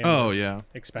like your landlord's Oh yeah.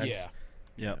 expense.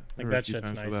 Yeah. Yep. Like There were a that few shit's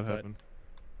times where nice. that But happened.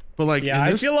 But like yeah, in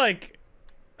I this, feel like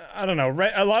I don't know.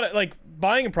 A lot of like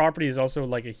buying a property is also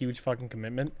like a huge fucking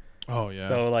commitment. oh yeah.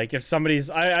 So like if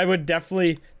somebody's, I would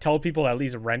definitely tell people at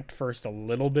least rent first a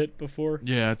little bit before.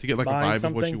 yeah, to get like a buying vibe of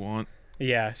what something. you want.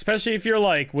 Yeah, especially if you're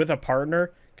like with a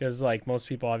partner, because like most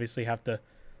people obviously have to,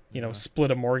 you know, Yeah.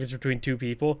 split a mortgage between two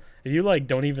people. If you like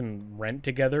don't even rent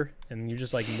together and you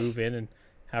just like move in and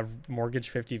have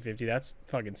mortgage 50-50, that's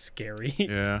fucking scary.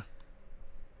 Yeah.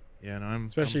 Yeah, no,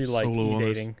 Especially I'm like solo on this.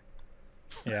 dating.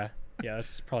 Yeah, yeah,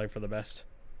 that's probably for the best.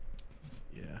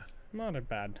 Yeah. Not a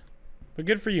bad, but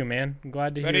good for you, man. I'm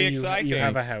glad to Very hear you exciting.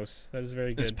 have a house. That is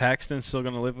very Is good. Paxton still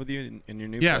gonna live with you in your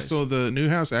new Yeah, place? so the new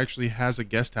house actually has a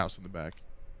guest house in the back.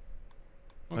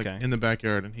 Like Okay. in the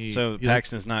backyard, and So he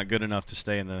Paxton's not good enough to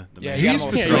stay in the Yeah, main you He's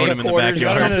got been him throwing over him in the quarters or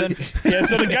backyard. something. Yeah,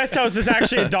 so the guest house is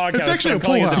actually a dog It's house. actually I'm a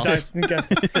calling pool it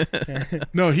the house.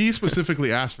 guest- No, he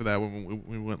specifically asked for that when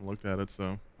we went and looked at it.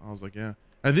 So I was like, yeah.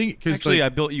 I think because Actually, like,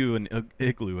 I built you an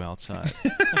igloo outside.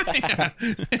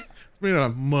 it's made out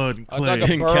of mud and I clay. dug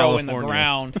a In burrow in the California.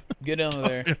 ground. Get under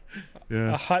there.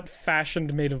 Yeah. A hut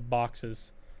fashioned made of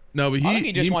boxes. No, but I think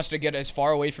he just wants to get as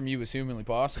far away from you as humanly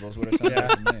possible. Is what it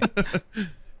sounds like to me.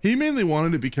 he mainly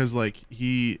wanted it because like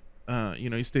he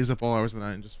he stays up all hours of the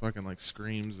night and just fucking like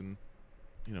screams and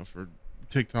for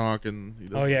TikTok and he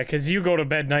does Oh yeah, because you go to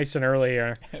bed nice and early.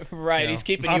 Right, Yeah. he's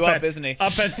keeping Up you up, at- isn't he?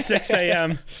 Up at 6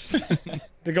 a.m.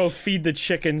 to go feed the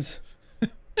chickens.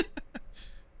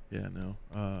 yeah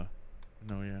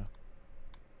yeah.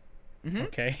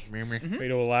 Okay. Mm-hmm. Way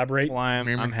to elaborate. Well,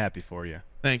 I'm happy for you.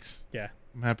 Thanks. Yeah.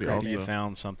 I'm happy Great. also. You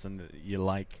found something that you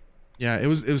like. Yeah, it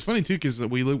was funny too because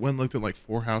we went and looked at like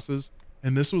 4 houses,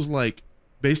 and this was like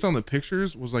based on the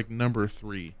pictures was like number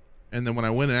 3, and then when I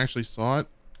went and actually saw it,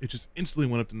 it just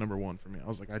instantly went up to number 1 for me. I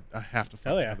was like, I have to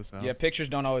Hell fucking yeah. have this house. Yeah, pictures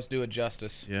don't always do it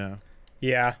justice. Yeah.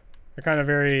 Yeah. They're kind of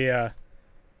very, I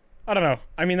don't know.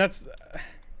 I mean, I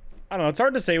don't know. It's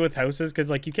hard to say with houses because,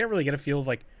 like, you can't really get a feel of,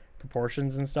 like,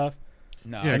 proportions and stuff.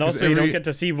 No. Yeah, And 'cause also, you don't every- get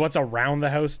to see what's around the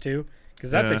house too,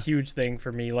 because that's a Yeah. huge thing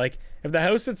for me. Like, if the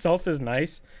house itself is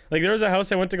nice, like there was a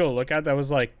house I went to go look at that was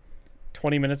like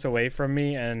 20 minutes away from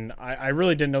me, and I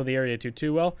really didn't know the area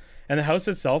too well. And the house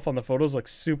itself on the photos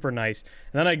looks super nice.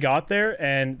 And then I got there,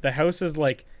 and the house is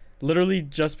like literally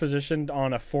just positioned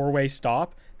on a 4-way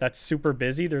stop. That's super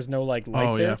busy. There's no like light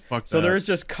Oh there. yeah, fuck So that. there's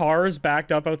just cars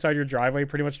backed up outside your driveway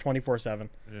pretty much 24/7.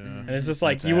 Yeah. And it's just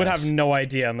like That's you would ass. have no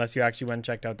idea unless you actually went and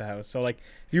checked out the house. So like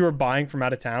if you were buying from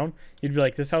out of town, you'd be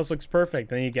like, this house looks perfect.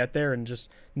 Then you get there and just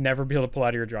never be able to pull out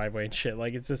of your driveway and shit.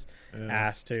 Like it's just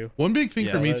ass too. One big thing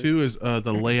Yeah, for me that- too is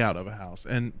the layout of a house,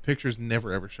 and pictures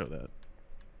never ever show that.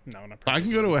 No, not I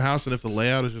can go to a house, and if the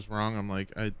layout is just wrong, I'm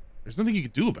like, there's nothing you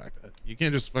can do about that. You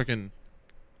can't just fucking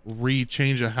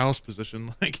change a house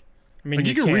position. Like, I mean, like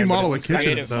you can but remodel a it's kitchen and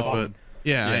creative stuff, mode. but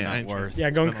yeah, Yeah, I not ain't worth. trying to yeah, go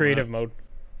in spend all creative that. mode.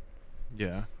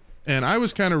 Yeah, and I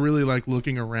was kind of really like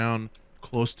looking around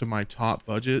close to my top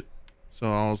budget, so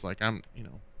I was like, I want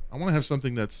to have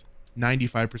something that's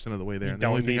 95% of the way there. You And the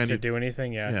only don't thing need I to need, do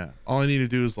anything. Yeah. yeah, all I need to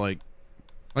do is like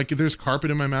if there's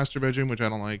carpet in my master bedroom, which I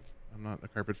don't like. I'm not a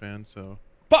carpet fan, so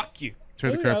Fuck you.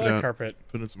 tear the Oh, yeah, I carpet like out, carpet.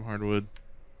 put in some hardwood,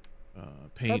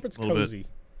 paint Carpet's a little bit. cozy.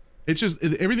 It's just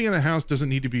everything in the house doesn't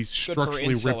need to be structurally ripped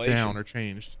insulation. down or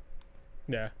changed.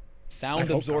 Yeah. I Sound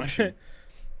hope absorption.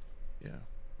 not. Yeah.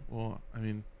 Well, I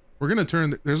mean, we're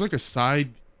gonna there's like a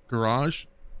side garage,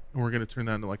 and we're gonna turn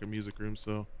that into like a music room.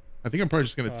 So I think I'm probably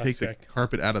just gonna Oh, take that's the sick.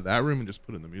 carpet out of that room and just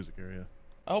put it in the music area.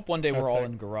 I hope one day we're That's all sick.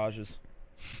 in garages.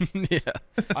 Yeah.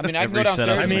 I mean, I can Every go setup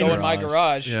downstairs in and the go in my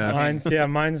garage. garage. Yeah.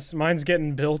 Mine's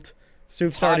getting built.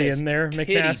 Soup's already Hottest in there.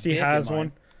 titty McNasty dick in has mine.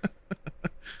 one.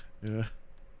 Yeah.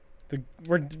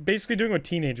 We're basically doing what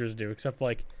teenagers do, except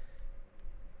like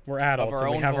we're Of adults our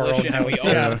and we own have our own volition, and we house.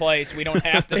 own Yeah. the place. We don't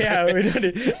have to. Yeah, we don't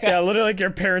need, yeah, literally like your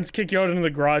parents kick you out into the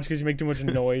garage because you make too much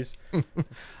noise. I We're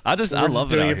love just it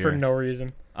doing out it for here. no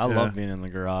reason. I Yeah. love being in the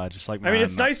garage. It's like I mean,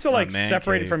 it's nice to my like man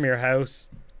separate it from cave. your house,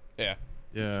 Yeah.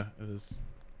 Yeah. It is.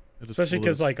 It is especially cool.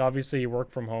 because like obviously you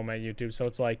work from home at YouTube, so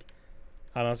it's like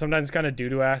I don't know. Sometimes it's kind of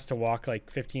doo-doo ass to walk like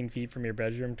 15 feet from your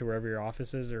bedroom to wherever your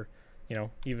office is, or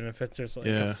even if it's just like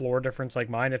Yeah. a floor difference like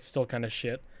mine, it's still kind of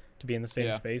shit to be in the same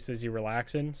Yeah. space as you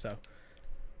relax in. So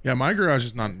Yeah, my garage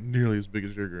is not nearly as big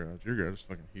as your garage. Your garage is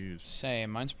fucking huge. Same.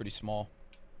 Mine's pretty small.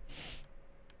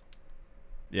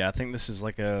 Yeah, I think this is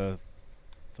like a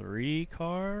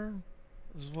 3-car.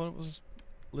 Is what it was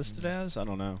listed as. I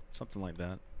don't know, something like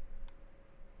that.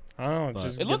 I don't know. But-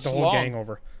 Just It get looks the whole long. gang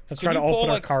over. Let's Can try to you all pull, put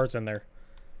our like- cars in there.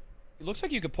 It looks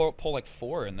like you could pull like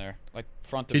 4 in there, like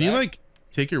front to Can you back. like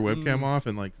take your webcam off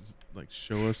and like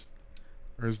show us,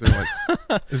 or is there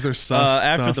like is there sus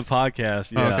After stuff? the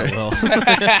podcast, Oh, yeah. okay.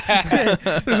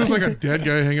 Well, There's just like a dead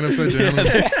guy hanging upside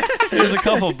down. there's a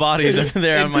couple bodies over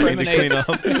there I might need to clean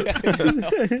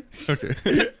Incriminates. up.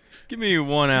 Okay. Give me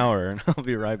 1 hour and I'll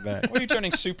be right back. Why are you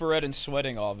turning super red and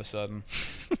sweating all of a sudden?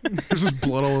 There's just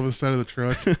blood all over the side of the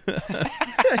truck.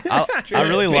 I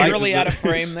really like barely out of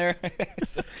frame there.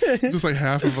 Just like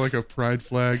half of like a pride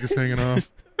flag just hanging off.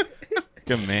 like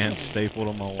a man stapled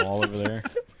on my wall over there.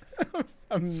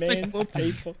 A man Stapled.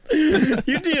 staple.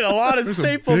 You need a lot of There's some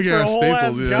staples for a big-ass whole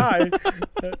ass staples, guy.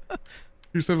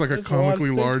 You just have like a There's a lot of comically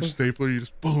large staples. stapler. You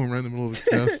just boom right in the middle of his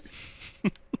chest.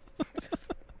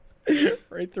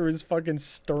 Right through his fucking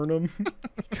sternum.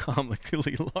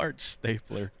 Comically large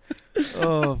stapler.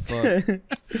 Oh fuck.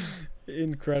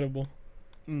 Incredible.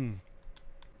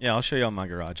 Yeah, I'll show you all my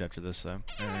garage after this though.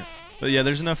 But yeah,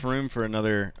 there's enough room for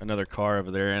another car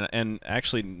over there, and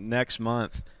actually next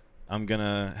month I'm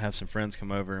gonna have some friends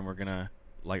come over and we're gonna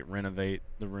like renovate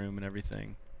the room and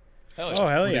everything. Hell yeah. Oh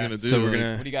hell What are you yeah! gonna do? So we're Like,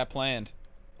 gonna What do you got planned?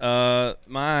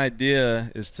 my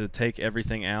idea is to take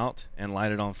everything out and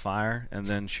light it on fire and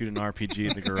then shoot an RPG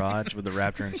at the garage with the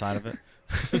raptor inside of it.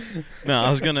 No, I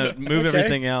was gonna move Okay.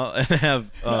 everything out and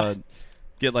have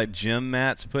get like gym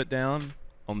mats put down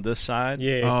on this side.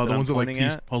 Yeah, Oh, that the I'm ones that like pointing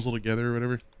piece at. puzzle together or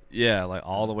whatever. Yeah, like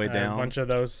all the way a down. bunch of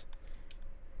those.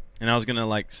 And I was gonna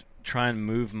like try and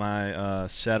move my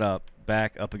setup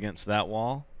back up against that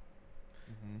wall,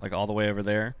 like all the way over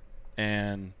there,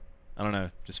 and I don't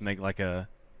know, just make like a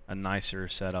nicer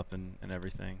setup and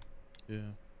everything. Yeah.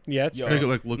 Yeah, it's Yo. fair. Make it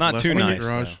like look Not less too like nice a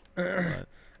garage. though. But,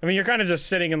 I mean, you're kind of just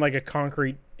sitting in like a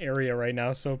concrete area right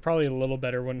now, so probably a little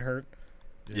better wouldn't hurt.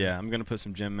 yeah, I'm gonna put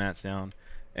some gym mats down,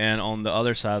 and on the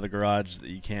other side of the garage that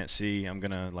you can't see, I'm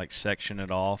gonna like section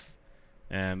it off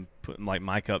and put like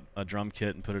mic up a drum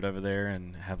kit and put it over there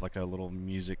and have like a little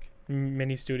music,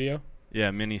 Mini studio.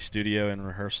 mini studio and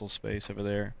rehearsal space over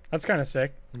there. That's kind of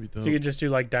sick. That'd be So dope. you could just do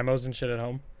like demos and shit at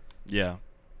home. Yeah, like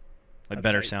That's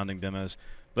better tight. sounding demos.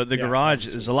 But the Yeah, garage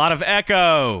obviously. is a lot of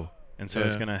echo, and so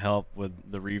it's gonna help with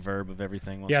the reverb of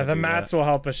everything. Once Yeah, I the do mats that. will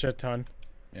help a shit ton.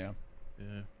 Yeah. Yeah.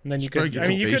 And then you Should probably could, get I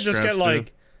mean, some you could bass just get straps, too.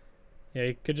 like, yeah,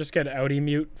 you could just get Audi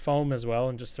mute foam as well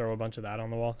and just throw a bunch of that on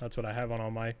the wall. That's what I have on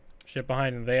all my shit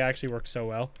behind, and they actually work so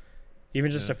well. Even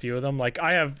just a few of them. Like,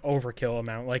 I have overkill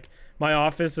amount. Like, my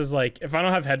office is like, if I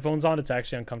don't have headphones on, it's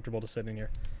actually uncomfortable to sit in here.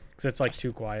 Because it's like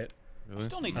too quiet. Really? I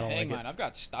still need to I don't hang like it. mine. I've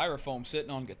got styrofoam sitting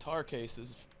on guitar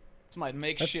cases. It's my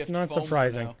makeshift That's not foam for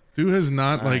surprising. now. Dude has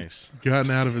not Nice. like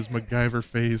gotten out of his MacGyver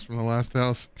phase from the last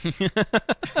house. His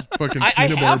fucking I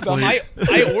peanut have butter them. plate.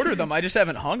 I ordered them. I just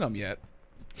haven't hung them yet.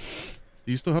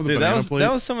 Do you still have the Dude, banana plate?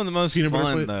 that was some of the most Peanut butter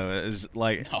fun plate? though. Is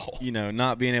like No. you know,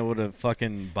 not being able to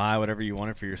fucking buy whatever you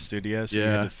wanted for your studio, so you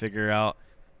Yeah. had to figure out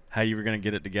how you were gonna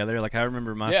get it together. Like I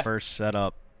remember my Yeah. first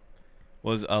setup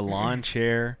was a lawn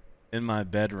chair in my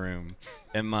bedroom,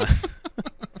 and my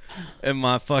and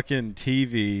my fucking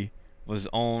TV was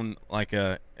on like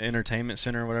a entertainment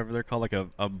center or whatever they're called, like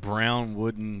a brown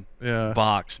wooden Yeah.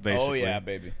 box basically. Oh yeah,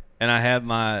 baby. And I had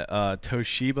my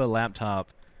Toshiba laptop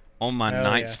on my Hell yeah.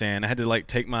 nightstand. I had to like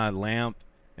take my lamp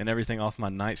and everything off my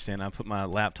nightstand. I put my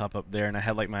laptop up there, and I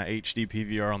had like my HD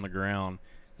PVR on the ground,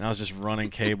 and I was just running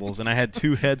cables. And I had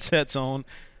 2 headsets on,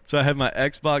 so I had my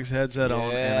Xbox headset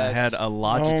on, and I had Yes. a Oh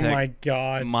my Logitech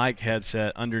god. mic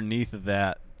headset underneath of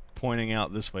that, pointing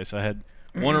out this way. So I had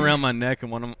one around my neck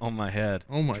and one on my head.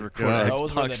 Oh my to record God.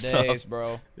 Those were the Xbox stuff. days,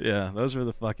 bro. Yeah, those were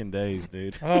the fucking days,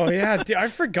 dude. Oh yeah, dude, I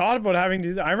forgot about having to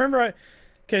do that. I remember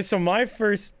okay, so my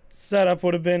first setup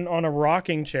would have been on a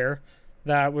rocking chair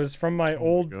that was from my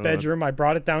old God. bedroom. I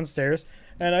brought it downstairs,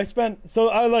 and I spent, so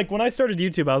I like, when I started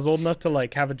YouTube, I was old enough to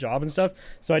like have a job and stuff,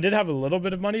 so I did have a little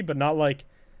bit of money, but not like,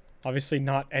 obviously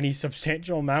not any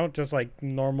substantial amount, just like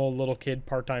normal little kid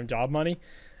part-time job money.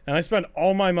 And I spent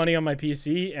all my money on my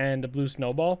PC and a blue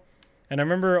snowball. And I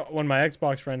remember when my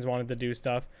Xbox friends wanted to do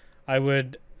stuff, I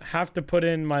would have to put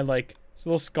in my like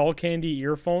little skull candy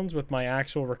earphones with my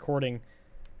actual recording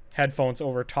headphones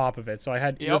over top of it. So I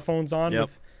had Yep. earphones on Yep.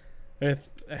 with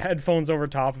headphones over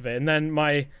top of it. And then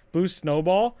my Boost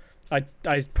Snowball, I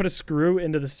put a screw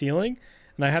into the ceiling,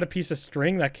 and I had a piece of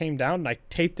string that came down, and I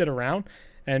taped it around.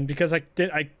 And because I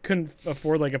couldn't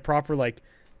afford like a proper like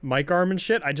mic arm and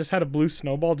shit, I just had a blue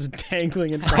snowball just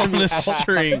dangling in front On of me. the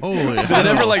string. Holy Did it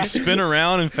ever like spin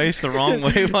around and face the wrong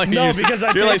way? While No, you're, because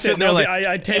I you're like taped sitting it. there No, like,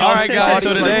 I taped all it. right, guys.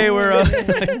 So today we're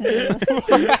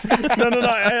No,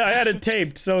 I had it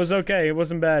taped, so it was okay. It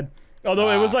wasn't bad.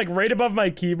 Although it was like right above my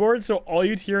keyboard, so all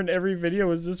you'd hear in every video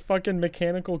was just fucking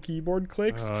mechanical keyboard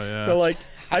clicks. Oh, yeah. So like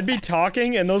I'd be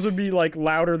talking and those would be like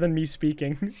louder than me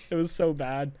speaking. It was so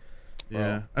bad.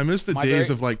 Yeah. I miss the My days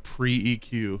very- of like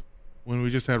pre-EQ when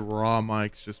we just had raw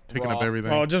mics just picking up Raw.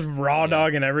 everything. Oh, just raw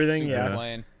dog and everything. Super Yeah.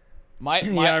 plain. My,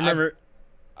 Yeah, I remember.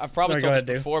 I've probably Sorry, go told ahead,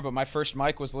 this Dave. before, but my first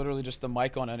mic was literally just the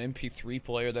mic on an MP3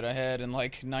 player that I had in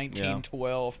like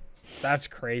 1912. That's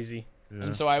crazy. Yeah,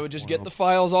 And so I would that's just get wild. the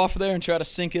files off there and try to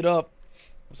sync it up.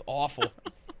 It was awful.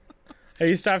 I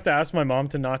used to have to ask my mom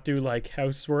to not do like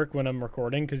housework when I'm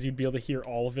recording because you'd be able to hear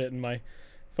all of it in my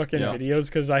fucking Yeah. videos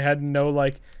because I had no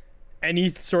like any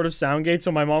sort of sound gate.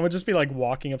 So my mom would just be like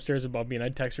walking upstairs above me, and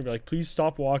I'd text her, be like, "Please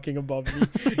stop walking above me."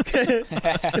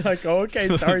 Just be like, "Oh, okay,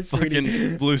 sorry, sweetie."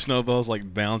 fucking blue snowballs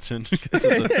like bouncing because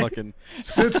of the fucking.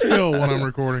 Sit still when I'm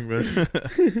recording,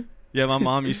 bitch. Yeah, my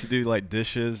mom used to do like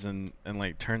dishes and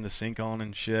like turn the sink on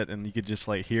and shit, and you could just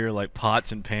like hear like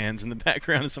pots and pans in the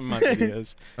background of some of my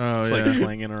videos. Oh, It's yeah. like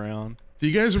clanging around. Do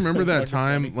you guys remember that Fucking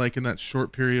time, funny. like in that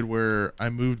short period where I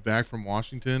moved back from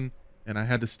Washington and I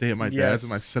had to stay at my dad's and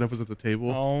my Yes. setup was at the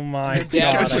table? Oh my Your You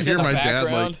god! guys would was in hear the my dad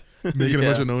background. like making a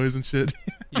bunch Yeah. of noise and shit.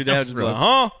 Your dad was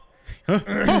rough. like,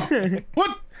 huh?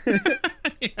 What?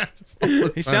 Yeah, just all the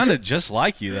He time. sounded just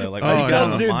like you though. Like, Oh, when you got yeah.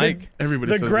 on the Dude, mic.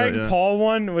 Everybody The says Greg that, yeah. Paul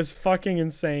one was fucking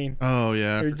insane. Oh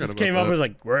yeah, I It forgot just about came that. up as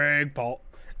like Greg Paul,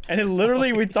 and it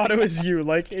literally we thought it was you.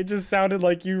 Like it just sounded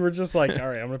like you were just like, all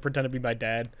right, I'm gonna pretend to be my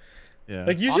dad. yeah.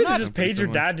 Like you I'm should not- have just Pretty paid your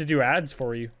similar. dad to do ads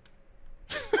for you.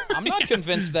 I'm not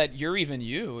convinced that you're even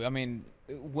you. I mean,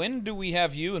 when do we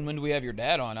have you and when do we have your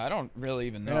dad on? I don't really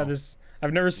even know. Yeah, just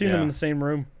I've never seen them Yeah. in the same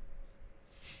room.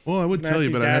 Well, I would tell you,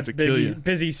 Nancy's but I'd have dad's to kill busy, you.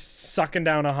 busy sucking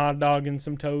down a hot dog and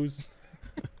some toes.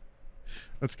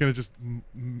 That's kind of just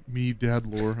me dad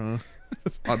lore, huh?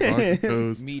 Just hot dog and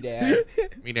toes. Me dad.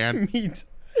 Me dad. Meat.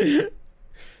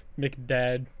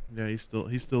 McDad. Yeah, he's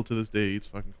still to this day eats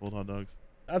fucking cold hot dogs.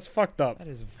 That's fucked up. That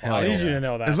is Hell I vile. need yeah. you to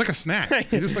know that. It's like a snack.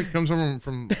 He just like comes home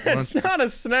from It's lunch. not a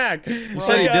snack. He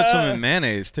said he dips them in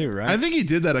mayonnaise too, right? I think he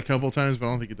did that a couple times, but I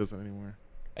don't think he does it anymore.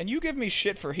 And you give me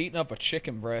shit for heating up a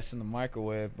chicken breast in the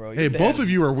microwave, bro. Hey, Your both dad's- of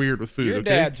you are weird with food. Your Okay,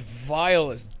 dad's vile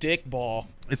as dick ball.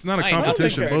 it's not a I ain't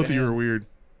competition. compared Both to of you him. are weird.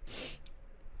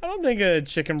 I don't think a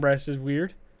chicken breast is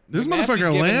weird. This Matthew's motherfucker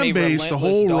giving me lamb-based the relentless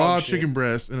whole dog raw shit. chicken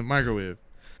breast in a microwave.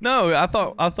 No, I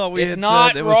thought we It's had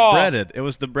not said it was raw. breaded. It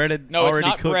was the breaded No, it's already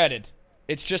not cooked. breaded.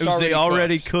 It's just It was the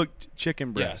already cooked. cooked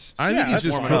chicken breast. I Yeah, think he's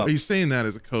that's just fine. he's saying that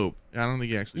as a cope. I don't think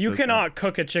he actually. You does cannot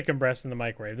cook a chicken breast in the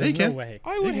microwave. There's Yeah, you no can. way.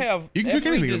 I would have you can cook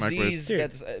every anything in the microwave. disease Dude,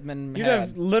 that's been You'd had.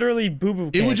 have literally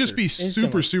boo-boo It would just be cancer super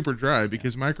instantly. super dry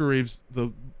because microwaves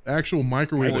the actual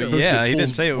microwave. Well, that cooks yeah, it he didn't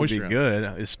pulls say it would be moisture out.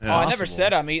 good. It's Yeah. Oh, I possible. never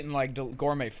said I'm eating like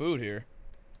gourmet food here.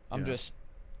 I'm Yeah.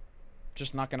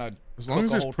 just not gonna. As long cook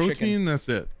as a there's whole protein, chicken. that's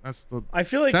it. That's the. I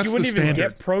feel like That's you wouldn't the even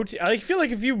standard. get protein. I feel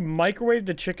like if you microwave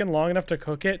the chicken long enough to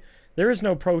cook it, there is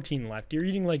no protein left. You're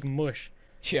eating like mush.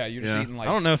 Yeah, you're just Yeah. eating like.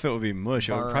 I don't know if it would be mush.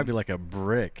 It would burn. probably be like a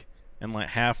brick and like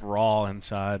half raw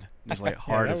inside, just like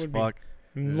hard that as would be- fuck.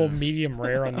 A little medium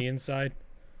rare on the inside.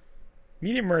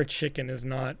 Medium rare chicken is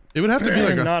not. It would have to be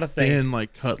like Not a a thing. thin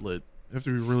like cutlet. It have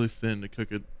to be really thin to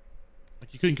cook it.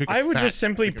 Like you couldn't cook. I would just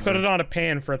simply chicken put it breast. on a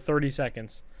pan for 30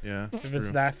 seconds. Yeah. If it's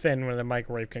true. that thin when the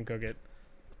microwave can cook it.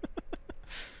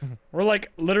 Or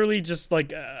like literally just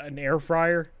like an air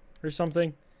fryer or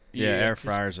something. Yeah, Yeah, air just-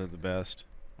 fryers are the best.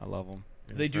 I love them.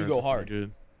 Yeah, They do fries go are pretty hard.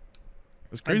 Good.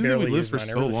 It's I crazy that we barely lived use for mine.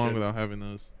 I so really long should. without having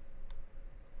those.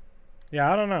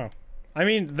 Yeah, I don't know. I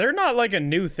mean, they're not like a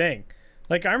new thing.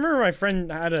 Like I remember my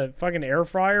friend had a fucking air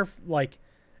fryer like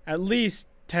at least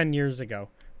 10 years ago,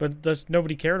 but just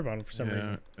nobody cared about it for some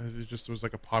reason. It just was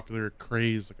like a popular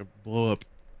craze, like a blow up.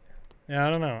 Yeah, I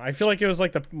don't know. I feel like it was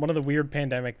like one of the weird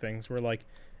pandemic things where like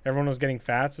everyone was getting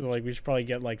fat, so they're like we should probably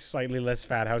get like slightly less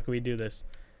fat. How can we do this?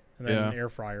 And then Yeah. an air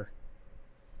fryer.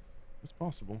 It's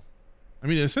possible. I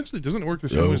mean, essentially, doesn't it work the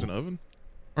same as an oven?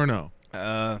 Or no?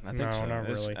 I think No, so. not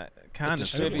It's, really. kind of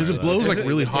distributes Because it it. blows Is like it-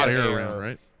 really hot yeah, air air. around,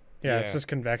 right? Yeah, it's Yeah. just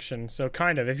convection. So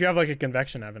kind of. If you have like a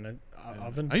convection oven,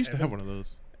 oven. I used to oven? have one of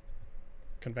those.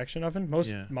 Convection oven. Most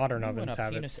Yeah. modern You want ovens a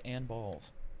have it. penis and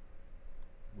balls.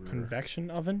 Convection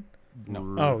oven.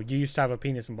 Brr. Oh, you used to have a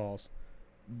penis and balls.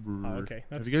 Brr. okay, Have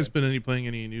that's you guys good. been playing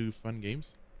any new fun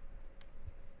games?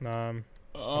 I'm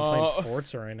playing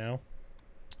Forza right now.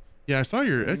 Yeah, I saw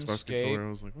your Xbox Skate. controller. I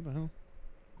was like, what the hell?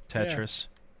 Tetris.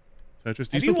 Tetris. Do you Have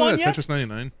still you play won that yet? Tetris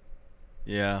 99?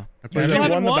 Yeah. I played still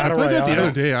that. haven't won? I Battle played that the Royale.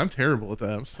 other day. I'm terrible at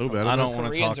that. I'm so bad I at don't that. wanna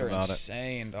Koreans talk are about it.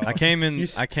 insane, dog. I came in. You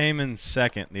s- I came in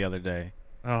second the other day.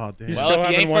 Oh damn. You well, still if you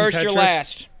haven't ain't won first, you're Tetris?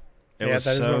 last. It Yeah, was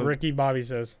that is so. what Ricky Bobby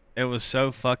says. It was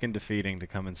so fucking defeating to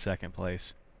come in second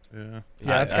place. Yeah. Yeah,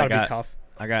 that's gotta got- be tough.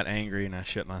 I got angry and I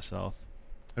shit myself.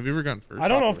 Have you ever gotten first? I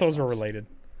don't know if proper those were response. related.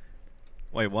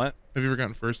 Wait, what? Have you ever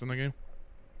gotten first in the game?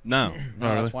 No. No, Oh,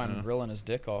 that's really? why I'm Oh. grilling his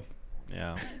dick off.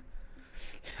 Yeah.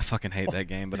 I fucking hate that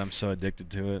game, but I'm so addicted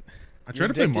to it. I tried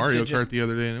to play addicted to Mario Kart just- the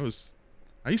other day, and it was.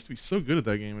 I used to be so good at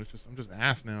that game. It's just I'm just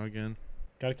ass now again.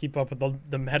 Gotta keep up with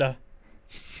the meta.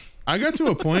 I got to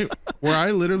a point where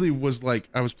I literally was like,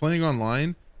 I was playing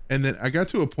online, and then I got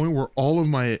to a point where all of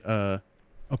my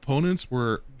opponents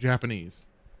were Japanese.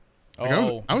 Like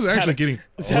Oh, I was actually getting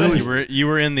that really. You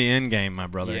were in the end game, my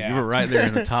brother. Yeah. You were right there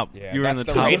in the top. yeah, you were in that's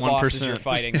the top raid 1%. bosses you're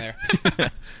fighting there.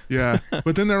 Yeah,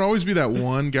 but then there'd always be that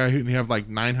one guy who have like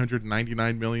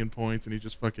 999 million points, and he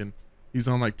just fucking, he's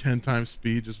on like 10 times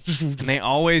speed, just. And they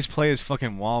always play as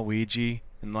fucking Waluigi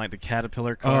and like the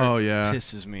caterpillar card. Oh, yeah.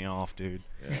 Pisses me off, dude.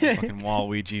 Fucking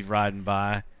Waluigi riding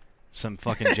by, some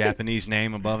fucking Japanese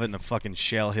name above it, and a fucking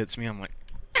shell hits me. I'm like,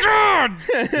 God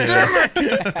damn it!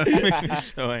 It makes me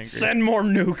so angry. Send more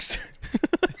nukes.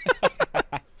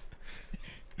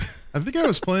 I think I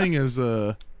was playing as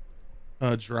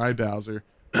Dry Bowser,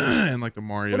 and like the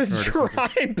Mario. What is Kart or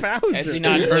something. dry Bowser? Has he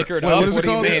not liquored what up? is it What do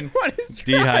you called? mean? What is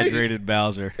dry? Dehydrated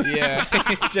Bowser. Yeah,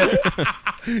 he's just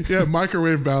Yeah,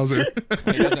 microwave Bowser.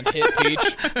 he doesn't hit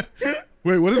Peach.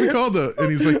 Wait, what is it called?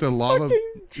 And he's like the lava.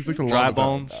 He's like the Dry lava.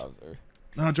 bones. Bowser.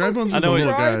 No, Dry Bones I is the know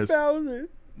little Dry guys. Bowser.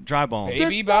 Dry bones.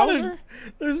 Baby That's not a- Bowser?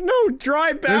 There's no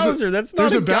dry Bowser. That's not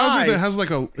There's a guy. Bowser that has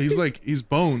like he's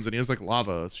bones and he has like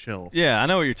lava shell. Yeah, I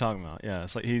know what you're talking about. Yeah,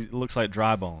 it's like he looks like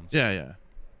dry bones. Yeah, yeah.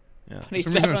 Yeah. He's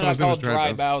some reason I definitely thought not his name was called Dry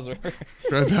Dry Bowser.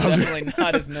 Dry Bowser. Definitely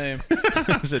not his name.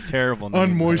 It's a terrible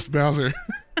name. Unmoist Bowser.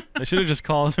 though. They should have just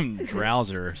called him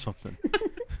Drowser or something.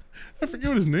 I forget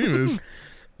what his name is.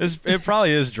 It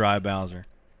probably is Dry Bowser.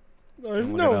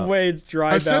 There's Look it no up. way it's dry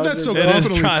I Bowser. said that so It is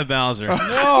confidently. Dry Bowser. No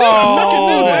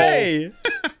knew that. way.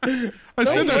 I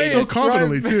said that way so it's Dry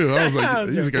confidently too. I was like,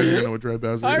 Bowser. these guys are gonna know what Dry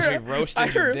Bowser is. He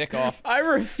roasted your dick off. I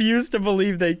refuse to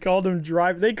believe they called him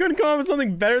dry. They couldn't come up with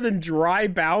something better than dry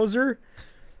Bowser.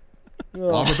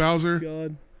 Lava Bowser.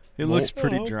 God. It looks Oh.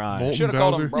 pretty dry. Molten Should have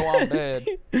called Bowser. him Bro, I'm dead.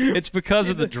 It's because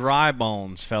of the dry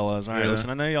bones, fellas. All right, Yeah. listen.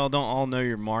 I know y'all don't all know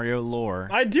your Mario lore.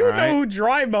 I do all know right? who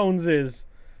Dry Bones is.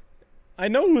 I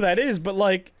know who that is, but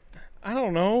like, I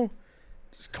don't know.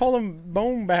 Just call him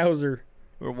Bone Bowser.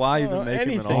 Or why even make him at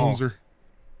anything. all? Boneser.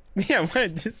 Yeah,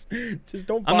 what? Just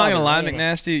don't. I'm not gonna bother. lie, I don't know.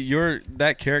 McNasty.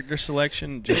 That character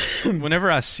selection, just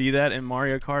whenever I see that in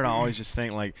Mario Kart, I always just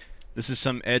think like, this is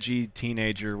some edgy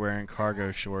teenager wearing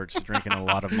cargo shorts, drinking a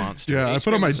lot of Monster. Yeah, I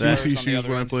put on my That's DC on the shoes other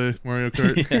when I end. play Mario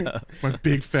Kart. Yeah. My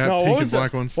big fat No, what pink and was the-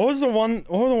 black ones. What was the one?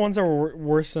 What were the ones that were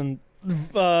worse than?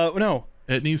 No,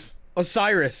 Etnies.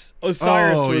 Osiris. Oh,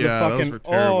 were the yeah, those fucking. were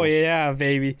terrible. Oh yeah,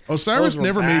 baby. Osiris Those were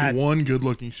never bad. made one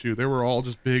good-looking shoe. They were all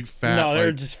just big, fat. No, they're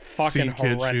like, just fucking scene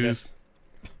kid horrendous. shoes.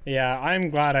 Yeah, I'm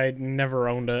glad I never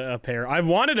owned a pair. I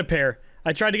wanted a pair.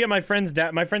 I tried to get my friend's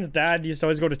dad. My friend's dad used to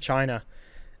always go to China,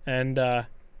 and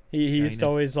he used to China.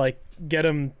 always like get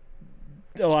them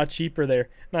a lot cheaper there.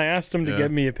 And I asked him to Yeah.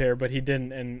 get me a pair, but he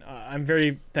didn't. And I'm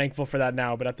very thankful for that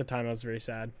now. But at the time, I was very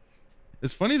sad.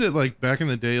 It's funny that like back in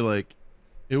the day, like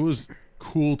it was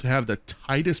cool to have the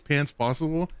tightest pants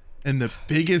possible and the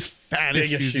biggest, fattest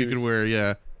Biggest shoes you could shoes. wear.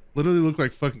 Yeah, literally look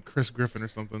like fucking Chris Griffin or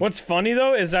something. What's funny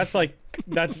though is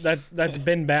that's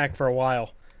been back for a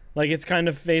while. Like it's kind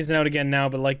of phasing out again now.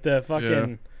 But like the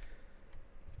fucking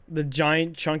the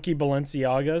giant chunky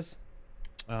Balenciagas.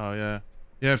 Oh yeah,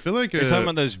 yeah. I feel like You're talking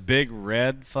about those big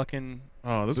red fucking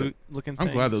oh, those are, boot looking I'm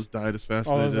things. glad those died as fast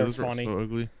Oh, as those they are did. Those funny. were so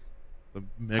ugly. The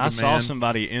Mega I saw Man.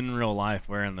 somebody in real life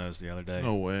wearing those the other day.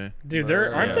 No way. Dude,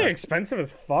 aren't Yeah. they expensive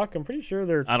as fuck? I'm pretty sure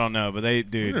they're. I don't know, but They're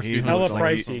dude, a he few Hella looks hundred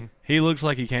like pricey. dollars. he looks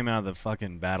like he came out of the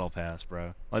fucking battle pass,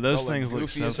 bro. Like those Oh, like things look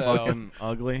goofy so as hell. fucking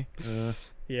ugly. Yeah,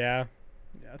 Yeah,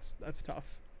 that's tough.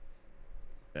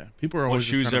 yeah. People are What always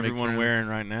just shoes trying to make everyone trends. wearing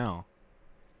right now?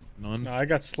 None. No, I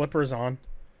got slippers on.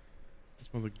 This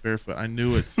one's like barefoot. I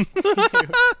knew it.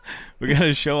 We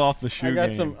gotta show off the shoe I got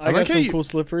game. some. I like got how some you- cool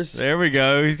slippers. There we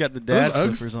go. He's got the dad Those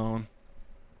Uggs? slippers on.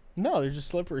 No, they're just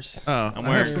slippers. Oh, I'm I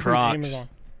wearing have Slippers Crocs. Amazon.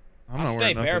 I'm I not stay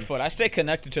wearing nothing. barefoot. I stay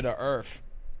connected to the earth.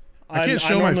 I can't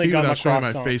show my normally feet got without showing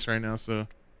Crocs my on. face right now. So,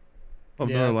 oh,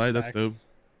 Yeah, no light. That's facts. dope.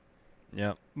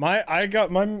 Yep. I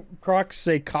got my Crocs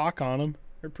say cock on them.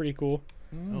 They're pretty cool.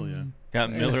 Oh yeah. Got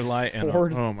Miller Lite and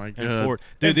Ford. Oh my and god. Ford.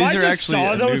 Dude, If these I are just actually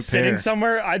saw a those new sitting pair.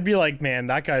 somewhere, I'd be like, man,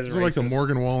 that guy's These are like the racist.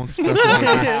 Morgan Wallen special.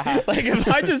 I Like if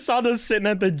I just saw those sitting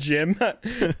at the gym,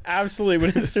 absolutely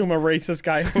would assume a racist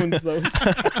guy owns those.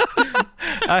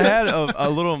 I had a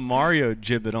little Mario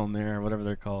gibbet on there, or whatever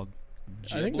they're called.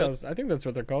 I think that's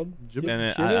what they're called. Gibbet? And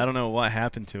I Gibbet? don't know what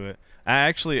happened to it.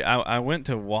 I went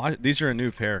to wash. These are a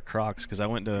new pair of Crocs because I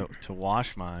went to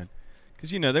wash mine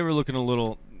because they were looking a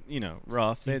little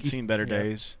rough. They had seen better Yeah.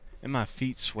 days, and my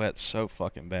feet sweat so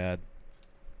fucking bad,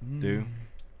 dude. Mm.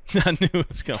 I knew it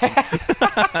was coming.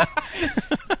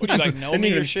 What do you like know Didn't me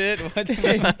or even- shit? What? You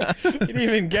didn't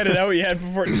even get it out yet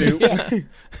before. Dude.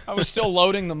 I was still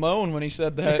loading the moan when he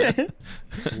said that.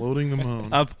 Loading the moan.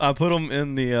 I put them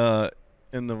in the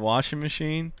washing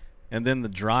machine and then the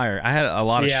dryer. I had a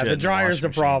lot of Yeah, shit. the in dryer's washing the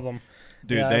machine. problem.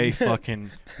 Dude, Yeah. they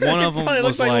fucking one of them Probably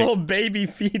was looks like like little baby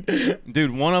feet.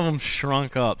 dude, one of them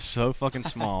shrunk up so fucking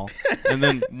small, and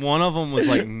then one of them was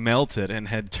like melted and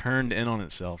had turned in on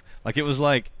itself. Like it was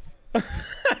like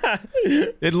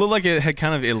it looked like it had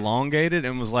kind of elongated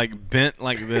and was like bent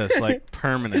like this, like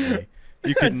permanently.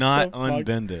 You could That's not so fucked.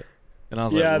 unbend it. And I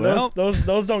was Yeah, like, well,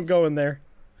 those don't go in there.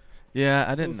 yeah,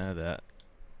 I didn't those- know that.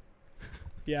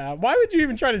 Yeah, why would you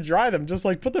even try to dry them? Just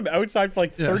like put them outside for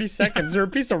like Yeah. 30 seconds. They're a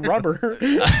piece of rubber.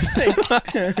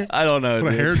 I don't know, Put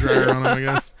a dude. hair dryer on them, I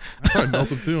guess. I probably melt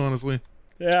them too, honestly.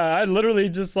 Yeah, I literally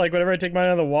just like whenever I take mine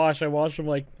out of the wash, I wash them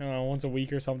like I don't know once a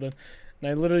week or something, and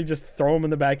I literally just throw them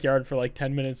in the backyard for like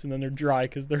 10 minutes and then they're dry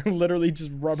because they're literally just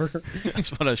rubber.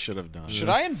 That's what I should have done. Should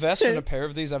I invest in a pair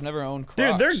of these? I've never owned Crocs.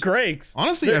 Dude, they're Grakes.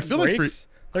 Honestly, They're I feel like Grakes.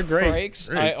 They're great. Brakes?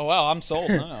 Brakes. Oh, well, I'm sold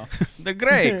now. The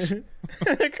Greeks.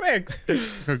 They're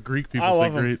Grakes. how Greek people I say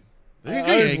love 'em. great. They're I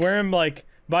always Greeks. wear them like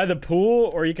by the pool,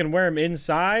 or you can wear them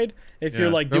inside if you're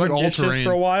Yeah, like they're doing like dishes all-terrain.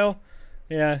 for a while.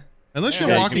 Yeah, Unless Yeah,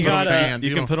 you're you walking can on put 'em- sand. You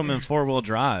can don't- put them in 4-wheel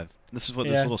drive. This is what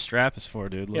this Yeah. little strap is for,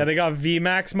 dude. Look. yeah. They got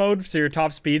VMAX mode, so your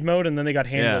top speed mode, and then they got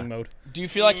handling mode. Do you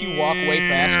feel like you walk way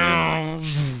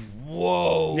faster?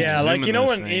 Whoa. Yeah, Zoom like in you know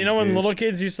those when things, when dude. little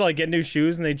kids used to like get new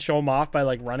shoes and they'd show them off by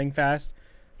like running fast.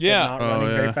 but Yeah. not Oh, running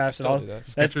yeah. very fast at Still all. do that.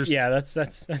 That's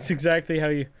Skechers. that's exactly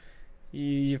how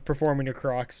you perform in your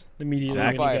Crocs immediately. I'll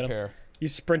when you buy get a 'em. pair. You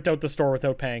sprint out the store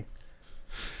without paying.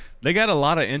 They got a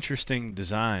lot of interesting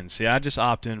designs. See, I just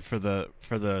opt in for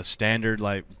the standard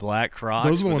like black Crocs.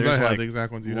 Those are the but ones I there's, have, like, the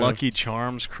exact ones you Lucky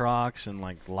Charms Crocs and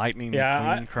like Lightning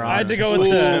Yeah, McQueen Crocs. I had to go There's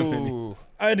with so the- many. Ooh.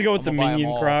 I had to go with the I'm gonna buy 'em Minion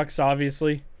all. Crocs,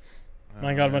 obviously. have.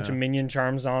 I got a bunch Yeah. of Minion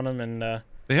charms on them, and They have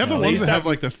Yeah, the they ones used that to have have-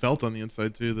 like the felt on the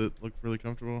inside too that look really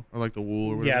comfortable, or like the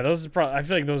wool or whatever. yeah, those are probably. I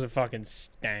feel like those are fucking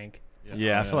stank.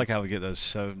 Yeah, I feel like I would get those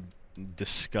so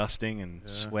disgusting and Yeah.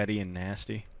 sweaty and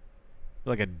nasty.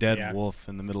 Like a dead Yeah. wolf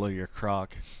in the middle of your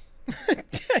crock.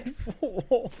 Dead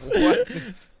wolf. What?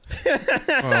 Oh,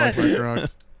 I like my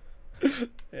Crocs.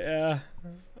 Yeah.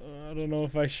 I don't know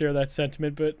if I share that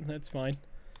sentiment, but that's fine.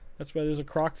 That's why there's a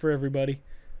crock for everybody.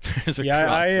 There's a Yeah,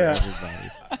 crock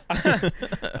for everybody.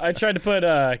 I tried to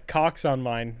put cocks on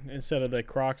mine instead of the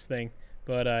Crocs thing,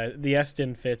 but the S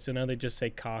didn't fit, so now they just say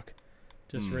cock,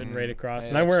 just written right across. Hey,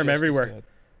 and I that's wear them just as everywhere. good.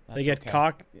 They That's get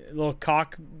okay. little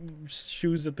cock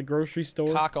shoes at the grocery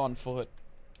store. Cock on foot.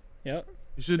 Yep.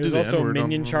 You should There's do the also a N-word on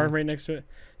minion them. charm right next to it.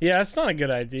 Yeah, it's not a good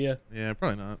idea. Yeah,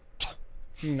 probably not.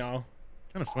 No.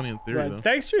 Kind of funny in theory, But though.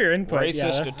 thanks for your input. Yeah,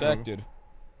 Racist that's- detected.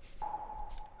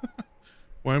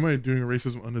 Why am I doing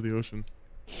racism under the ocean?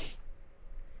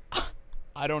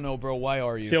 I don't know, bro. Why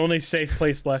are it's you? the only safe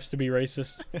place left to be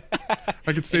racist.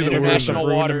 I could say In the word, international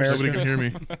but waters. nobody can hear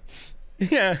me.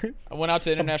 Yeah. I went out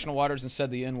to international waters and said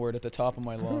the N-word at the top of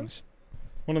my lungs.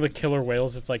 One of the killer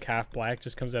whales that's like half black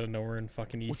just comes out of nowhere and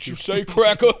fucking eats What you. you say,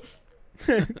 cracker?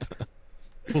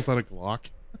 Pulls out a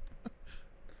Glock.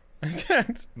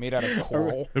 Made out of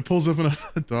coral. It pulls up in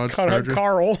a Dodge Charger.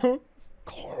 Carl.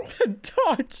 Coral.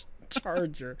 Dodge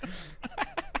Charger.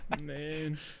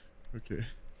 Man. Okay.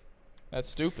 That's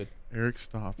stupid. Eric,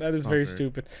 stop. That is Stop, very Eric.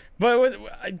 stupid. But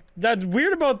that's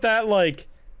weird about that, like,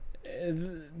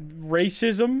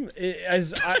 racism.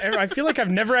 I feel like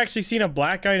I've never actually seen a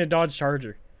black guy in a Dodge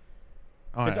Charger.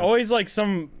 Oh, It's yeah. always like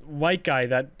some white guy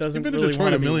that You've doesn't been to really Detroit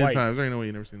want a to be million white. times. I know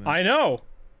you never seen that. I know.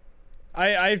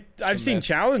 I've seen myth.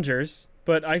 Challengers,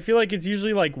 but I feel like it's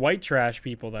usually like white trash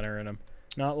people that are in them,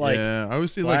 not like yeah, I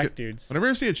always see black like dudes. whenever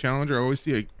I see a Challenger, I always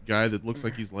see a guy that looks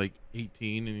like he's like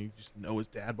 18 and you just know his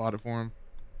dad bought it for him.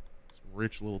 Some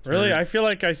rich little turd. Really, I feel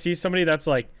like I see somebody that's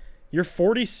like, you're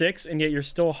 46 and yet you're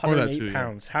still Or that 108 too, yeah.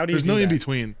 pounds. How do you There's do no that? in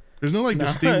between. There's no like No.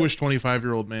 distinguished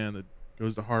 25-year-old man that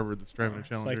goes to Harvard that's driving a It's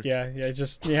Challenger. like yeah, yeah,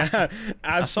 absolutely.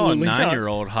 I saw a not.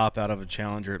 9-year-old hop out of a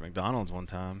Challenger at McDonald's one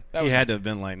time. That He was- had to have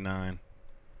been like 9.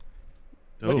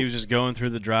 Dope. He was just going through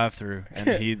the drive-through, and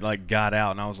he like got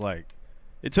out, and I was like,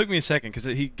 it took me a second because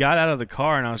he got out of the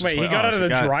car, and I was Wait, just he like, got oh, out of it's a the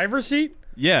guy- driver's seat?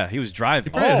 Yeah, he was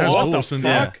driving. probably has what Bolo the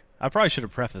syndrome. Yeah, fuck? I probably should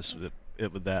have prefaced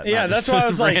it with that. Yeah, not that's just why I a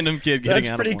was like, random kid getting That's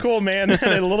out pretty of one. cool, man. That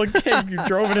a little kid who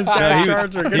drove in his No, dad's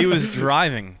Charger. he was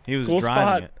driving. He was Cool driving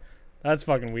spot. it. That's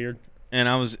fucking weird. And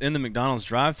I was in the McDonald's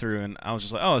drive-through, and I was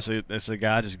just like, "Oh, it's a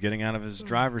guy just getting out of his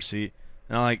driver's seat."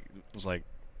 And I was like,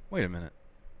 "Wait a minute,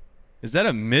 is that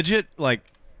a midget?" Like,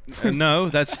 no,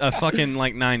 that's a fucking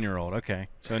like 9-year-old. Okay,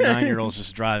 so a 9-year-old's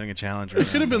just driving a Challenger. It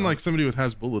could have been like somebody with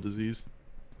Hasbulla disease.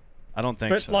 I don't think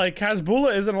But so. like,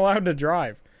 Hasbulla isn't allowed to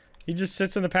drive. He just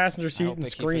sits in the passenger I seat don't and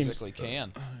think he screams. physically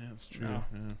can. Oh, yeah, that's true. No.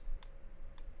 Yeah.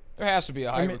 There has to be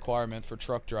a I height mean- requirement for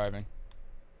truck driving.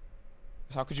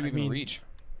 'Cause how could you I even mean, reach?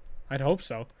 I'd hope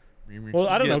so. Mimi. Well,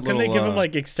 I don't You know. get Can they give little, him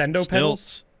like extendo pedals?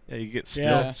 stilts. Yeah, you get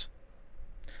Yeah. stilts.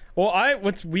 Well,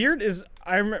 what's weird is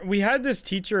we had this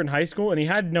teacher in high school and he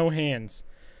had no hands,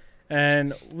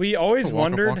 and we always It's a Waka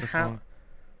wondered Flocka how song.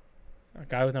 a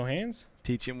guy with no hands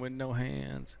Teach him with no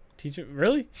hands. teacher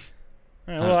really.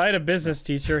 All right, well, I had a business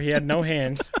teacher. He had no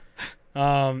hands.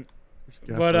 But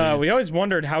Gaslighting. we always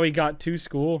wondered how he got to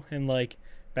school and like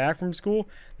back from school.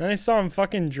 Then I saw him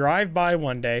fucking drive by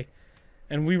one day,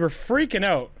 and we were freaking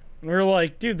out. And we were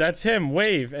like, "Dude, that's him!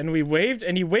 Wave!" And we waved,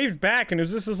 and he waved back, and it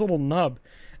was just this little nub.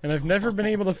 And I've never been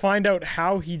able to find out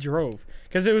how he drove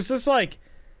because it was just like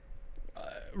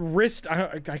wrist.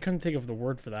 I couldn't think of the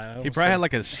word for that. I He almost probably said had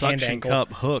like a hand suction ankle.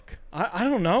 cup hook. I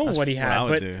don't know That's what he had, I would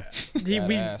but do.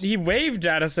 Badass. he waved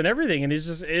at us and everything, and it was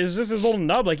just his little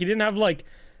nub. Like he didn't have like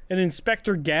an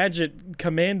Inspector Gadget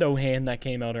commando hand that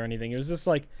came out or anything. It was just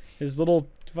like his little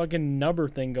fucking nubber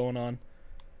thing going on.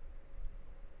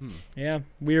 Yeah,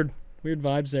 weird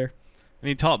vibes there. And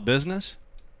he taught business.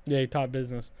 Yeah, he taught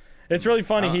business. It's really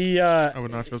funny. I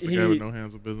would not trust a guy with no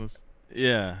hands with business.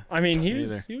 Yeah. I mean, he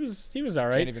Neither. was all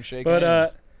right. Can't even shake But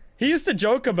hands. he used to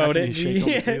joke How about can it. he shake on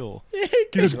the heel? He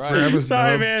just Right. grab his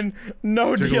Sorry, nub. man.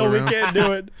 No Jiggle deal. around. We can't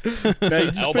do it. No, he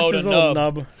just Elbow puts to his little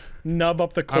nub. nub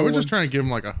up the I colon. would just try and give him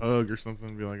like a hug or something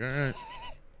and be like, all right,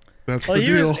 that's Well, the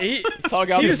he deal. was- he- Let's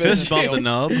hug out he the used to business Fist bump deal. the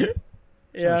nub.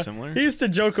 yeah, similar. he used to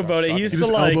joke Start about it. He sucking. used He to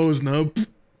just like elbow his nub.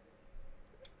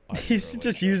 he used to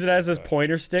just use it as his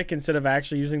pointer stick instead of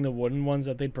actually using the wooden ones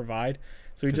that they'd provide.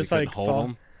 So he 'Cause just he couldn't like hold fall-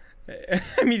 him.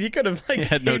 I mean, he could have like He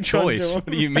had no taped onto choice. him.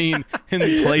 What do you mean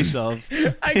in place of?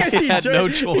 I guess He had no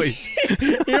jo- choice.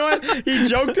 You know what? He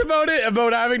joked about it,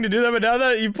 about having to do that, but now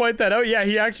that you point that out, yeah,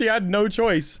 he actually had no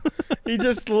choice. He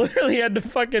just literally had to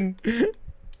fucking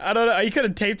I don't know. He could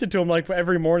have taped it to him like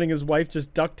every morning. His wife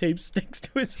just duct tapes sticks to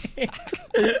his hands.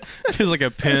 There's like a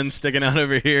pen sticking out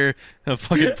over here, a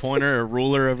fucking pointer, a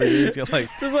ruler over here. He's got like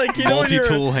Just like you know, when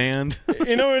multi-tool hand.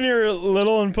 you know when you're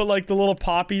little and put like the little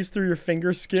poppies through your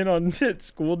finger skin on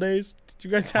school days. Did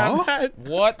you guys have Huh? that?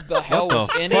 What the hell the was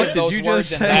any fuck of did those you words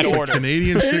just in say? that Some order?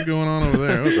 Canadian shit going on over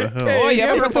there. What the hell? Oh, you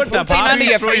ever put the the poutine under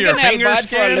your poppies through your fingernail, finger bud,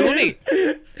 for a skin? loony?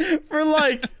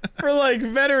 For like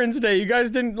Veterans Day, you guys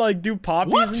didn't like do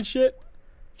poppies What? and shit.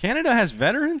 Canada has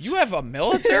veterans? You have a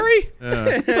military?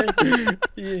 Yeah.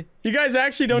 You guys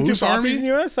actually don't Moose do poppies Army? in the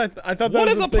U.S. I thought that What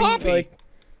was is a a thing, poppy? Like,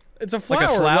 it's a flower. like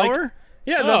a flower?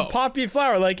 Yeah, Oh. the poppy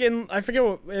flower. Like in, I forget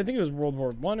what, I think it was World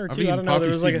War One or I've two. I eaten don't know. There poppy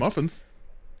was seed like a muffins.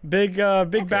 big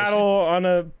battle on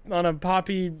a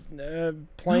poppy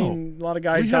plane. A lot of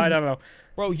guys We have died. I don't know.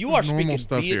 Bro, you are normal speaking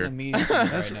stuff here. Vietnamese to me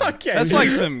right now. Okay.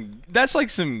 That's like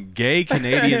some gay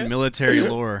Canadian military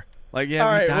lore. Like, yeah,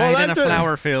 All we right, well, died in a that's a-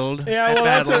 flower field. Yeah, well,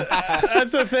 at that's battle.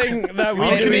 that's a thing that we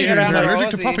All did. Canadians out are of allergic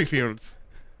to Aussie. poppy fields.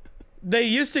 They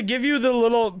used to give you the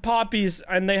little poppies,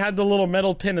 and they had the little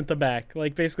metal pin at the back,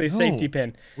 like basically a safety No.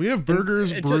 pin. We have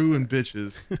burgers, It brew, and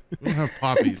bitches. We don't have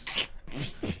poppies.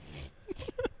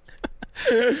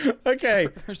 Okay.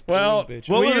 Well, bitch.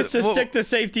 What we was used it- to what- stick the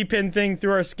safety pin thing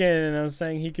through our skin, and I was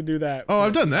saying he could do that. Oh,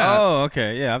 I've done that. Oh,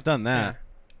 okay. Yeah, I've done that. Okay.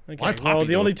 Why well, poppy,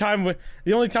 the only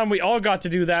time we all got to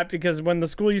do that because when the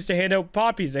school used to hand out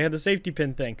poppies, they had the safety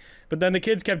pin thing. But then the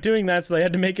kids kept doing that, so they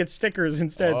had to make it stickers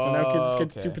instead. So now kids get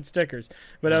Okay. stupid stickers.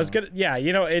 But I was good. Yeah,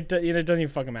 it doesn't even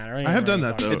fucking matter. I have done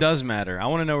that though. It does matter. I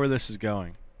want to know where this is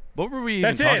going. What were we even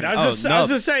That's talking it. I about? was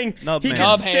just saying Nub he man. could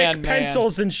Nub stick hand, man.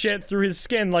 pencils and shit through his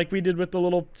skin like we did with the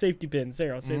little safety pins.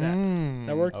 There, I'll say that.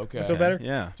 That work? Okay. You feel better?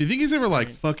 Yeah, Do you think he's ever like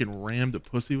fucking rammed a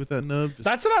pussy with that nub? Just,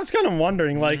 That's what I was kind of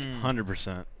wondering. Like,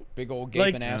 100%. Big old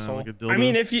Like- gaping asshole. like a dildo. I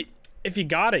mean, if you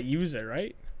got it, use it,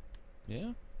 right?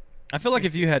 Yeah. I feel like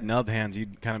if you had nub hands,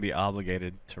 you'd kind of be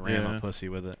obligated to ram Yeah. a pussy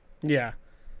with it. Yeah.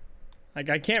 Like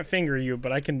I can't finger you,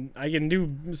 but I can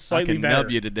do I slightly can better.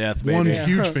 nub you to death, baby. one Yeah.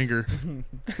 huge finger.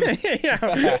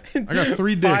 Yeah. I got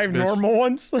 3 dicks, Five bitch. normal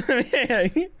ones.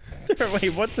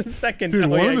 Wait, what's the second? Dude, Oh,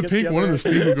 one yeah, of I the guess pink, one of other- the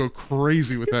Steve would go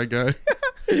crazy with that guy.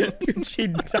 Dude,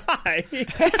 she'd die.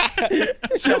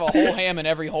 Shove a whole ham in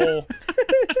every hole.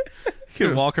 You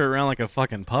could walk her around like a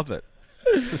fucking puppet.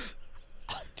 Just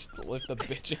to lift the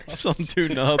bitch up. Some 2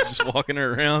 nubs just walking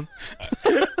her around.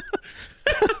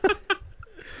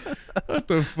 What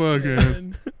the fuck,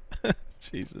 man?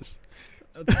 Jesus.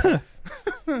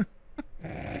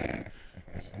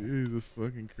 Jesus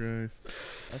fucking Christ.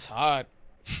 That's hot.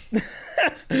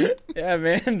 Yeah,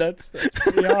 man, that's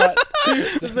pretty hot.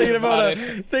 Just thinking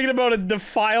about a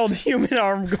defiled human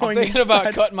arm going. I'm thinking about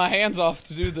inside. cutting my hands off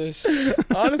to do this.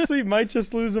 Honestly, might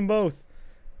just lose them both.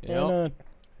 Why Yep. not?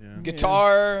 Yeah.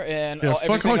 Guitar and Yeah, fuck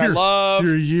everything all I your, love.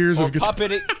 your years Or of guitar.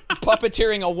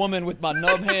 puppeteering a woman with my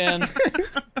nub hand.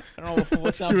 I don't know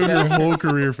what sounds Doing your better. whole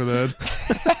career for that.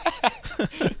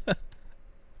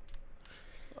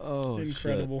 Oh,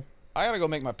 Incredible. I gotta go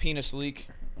make my penis leak.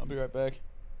 I'll be right back.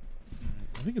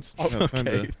 I think it's about time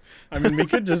okay. to. I mean, we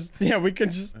could just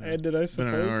end it. I It's been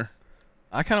an suppose. hour.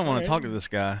 I kind of want Alright. to talk to this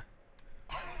guy.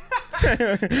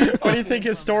 What do you think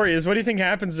his story is? What do you think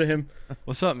happens to him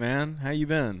What's up, man? How you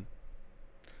been?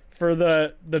 for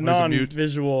the Why is it mute?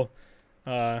 non-visual?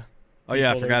 Oh yeah, I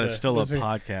People, forgot there's it's still a there's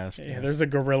podcast. Yeah, there's a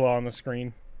gorilla on the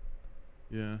screen.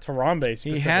 Yeah. It's Harambe. He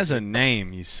Specifically. has a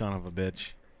name, you son of a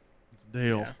bitch. It's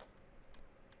Dale.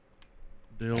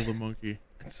 Dale the monkey.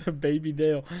 It's a baby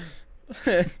Dale.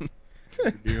 Baby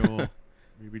Dale.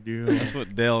 Baby Dale. That's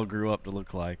what Dale grew up to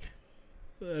look like.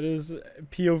 That is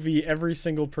POV every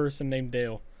single person named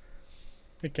Dale.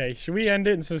 Okay, should we end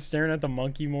it instead of staring at the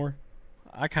monkey more?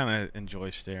 I kind of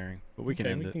enjoy staring, but we can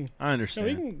Okay, end we it. can- I No,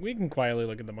 understand. we can quietly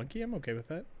look at the monkey. I'm okay with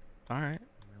that. All right.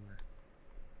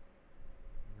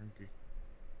 Monkey.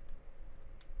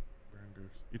 Brown goose.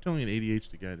 You're telling an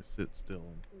ADHD guy to sit still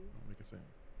and not make a sound.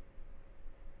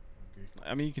 Monkey.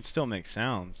 I mean, you can still make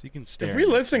sounds. You can stare. If we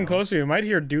and make listen sounds. closely, we might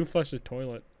hear Dew flush his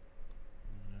toilet.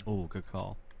 Oh, good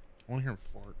call. I want to hear him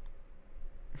fart.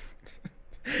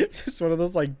 Just one of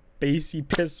those like bassy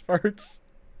piss farts.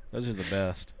 Those are the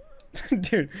best.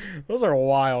 Dude, those are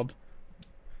wild.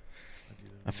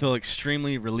 I feel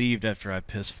extremely relieved after I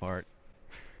piss fart.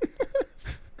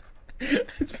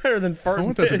 It's better than fart I and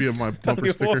want that to be piss. my Tell bumper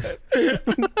you sticker. what.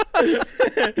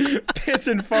 Piss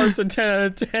and farts a 10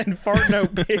 out of 10. Fart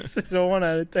note piss is a 1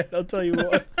 out of 10. I'll tell you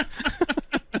what.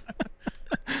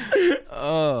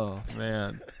 Oh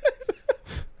man.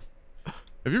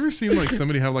 Have you ever seen like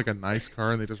somebody have like a nice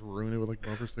car and they just ruin it with like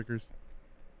bumper stickers?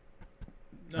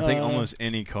 I think Uh, almost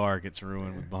any car gets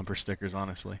ruined with bumper stickers.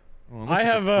 Honestly. Well, unless I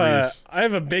it's a have Prius. I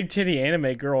have a big titty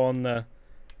anime girl on the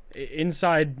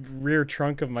inside rear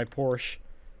trunk of my Porsche,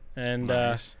 and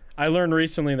Nice. I learned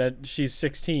recently that she's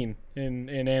 16 in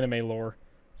anime lore.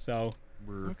 So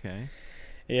Okay.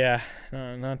 yeah,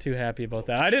 not too happy about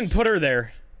that. I didn't put her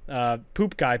there.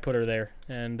 Poop guy put her there,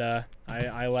 and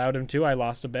I allowed him to. I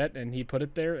lost a bet, and he put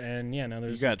it there, and yeah, now You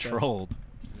there's got just, trolled.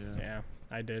 Yeah,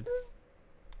 I did.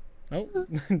 Oh,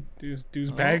 dude's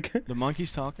Oh, back. the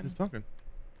monkey's talking. He's talking.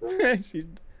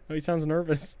 He sounds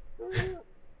nervous. He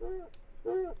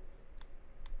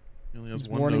only has He's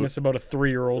one warning note. us about a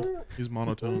 3-year-old. He's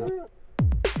monotone.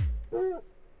 Oh,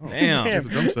 Damn. He has a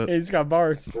drum set. He's got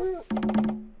bars.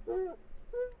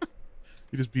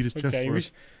 He just beat his chest Okay, for we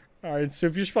us. all right, so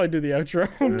if you should probably do the outro.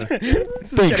 Yeah.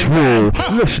 This is Thanks getting bad.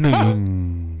 for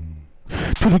listening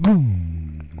to the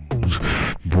Goons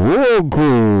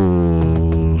Broncos.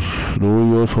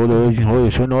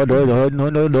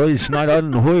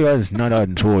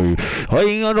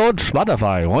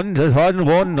 Spotify.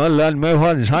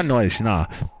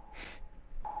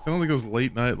 Sound like those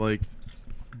late night like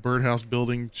birdhouse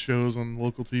building shows on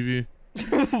local TV.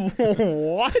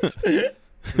 What? With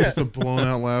just a blown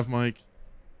out lav mic.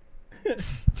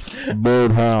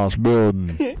 Birdhouse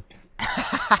building.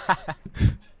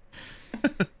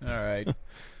 All right.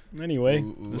 Anyway,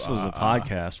 This was a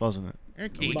podcast, wasn't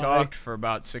it? We Bye. talked for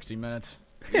about 60 minutes.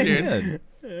 You did.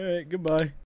 All right, goodbye.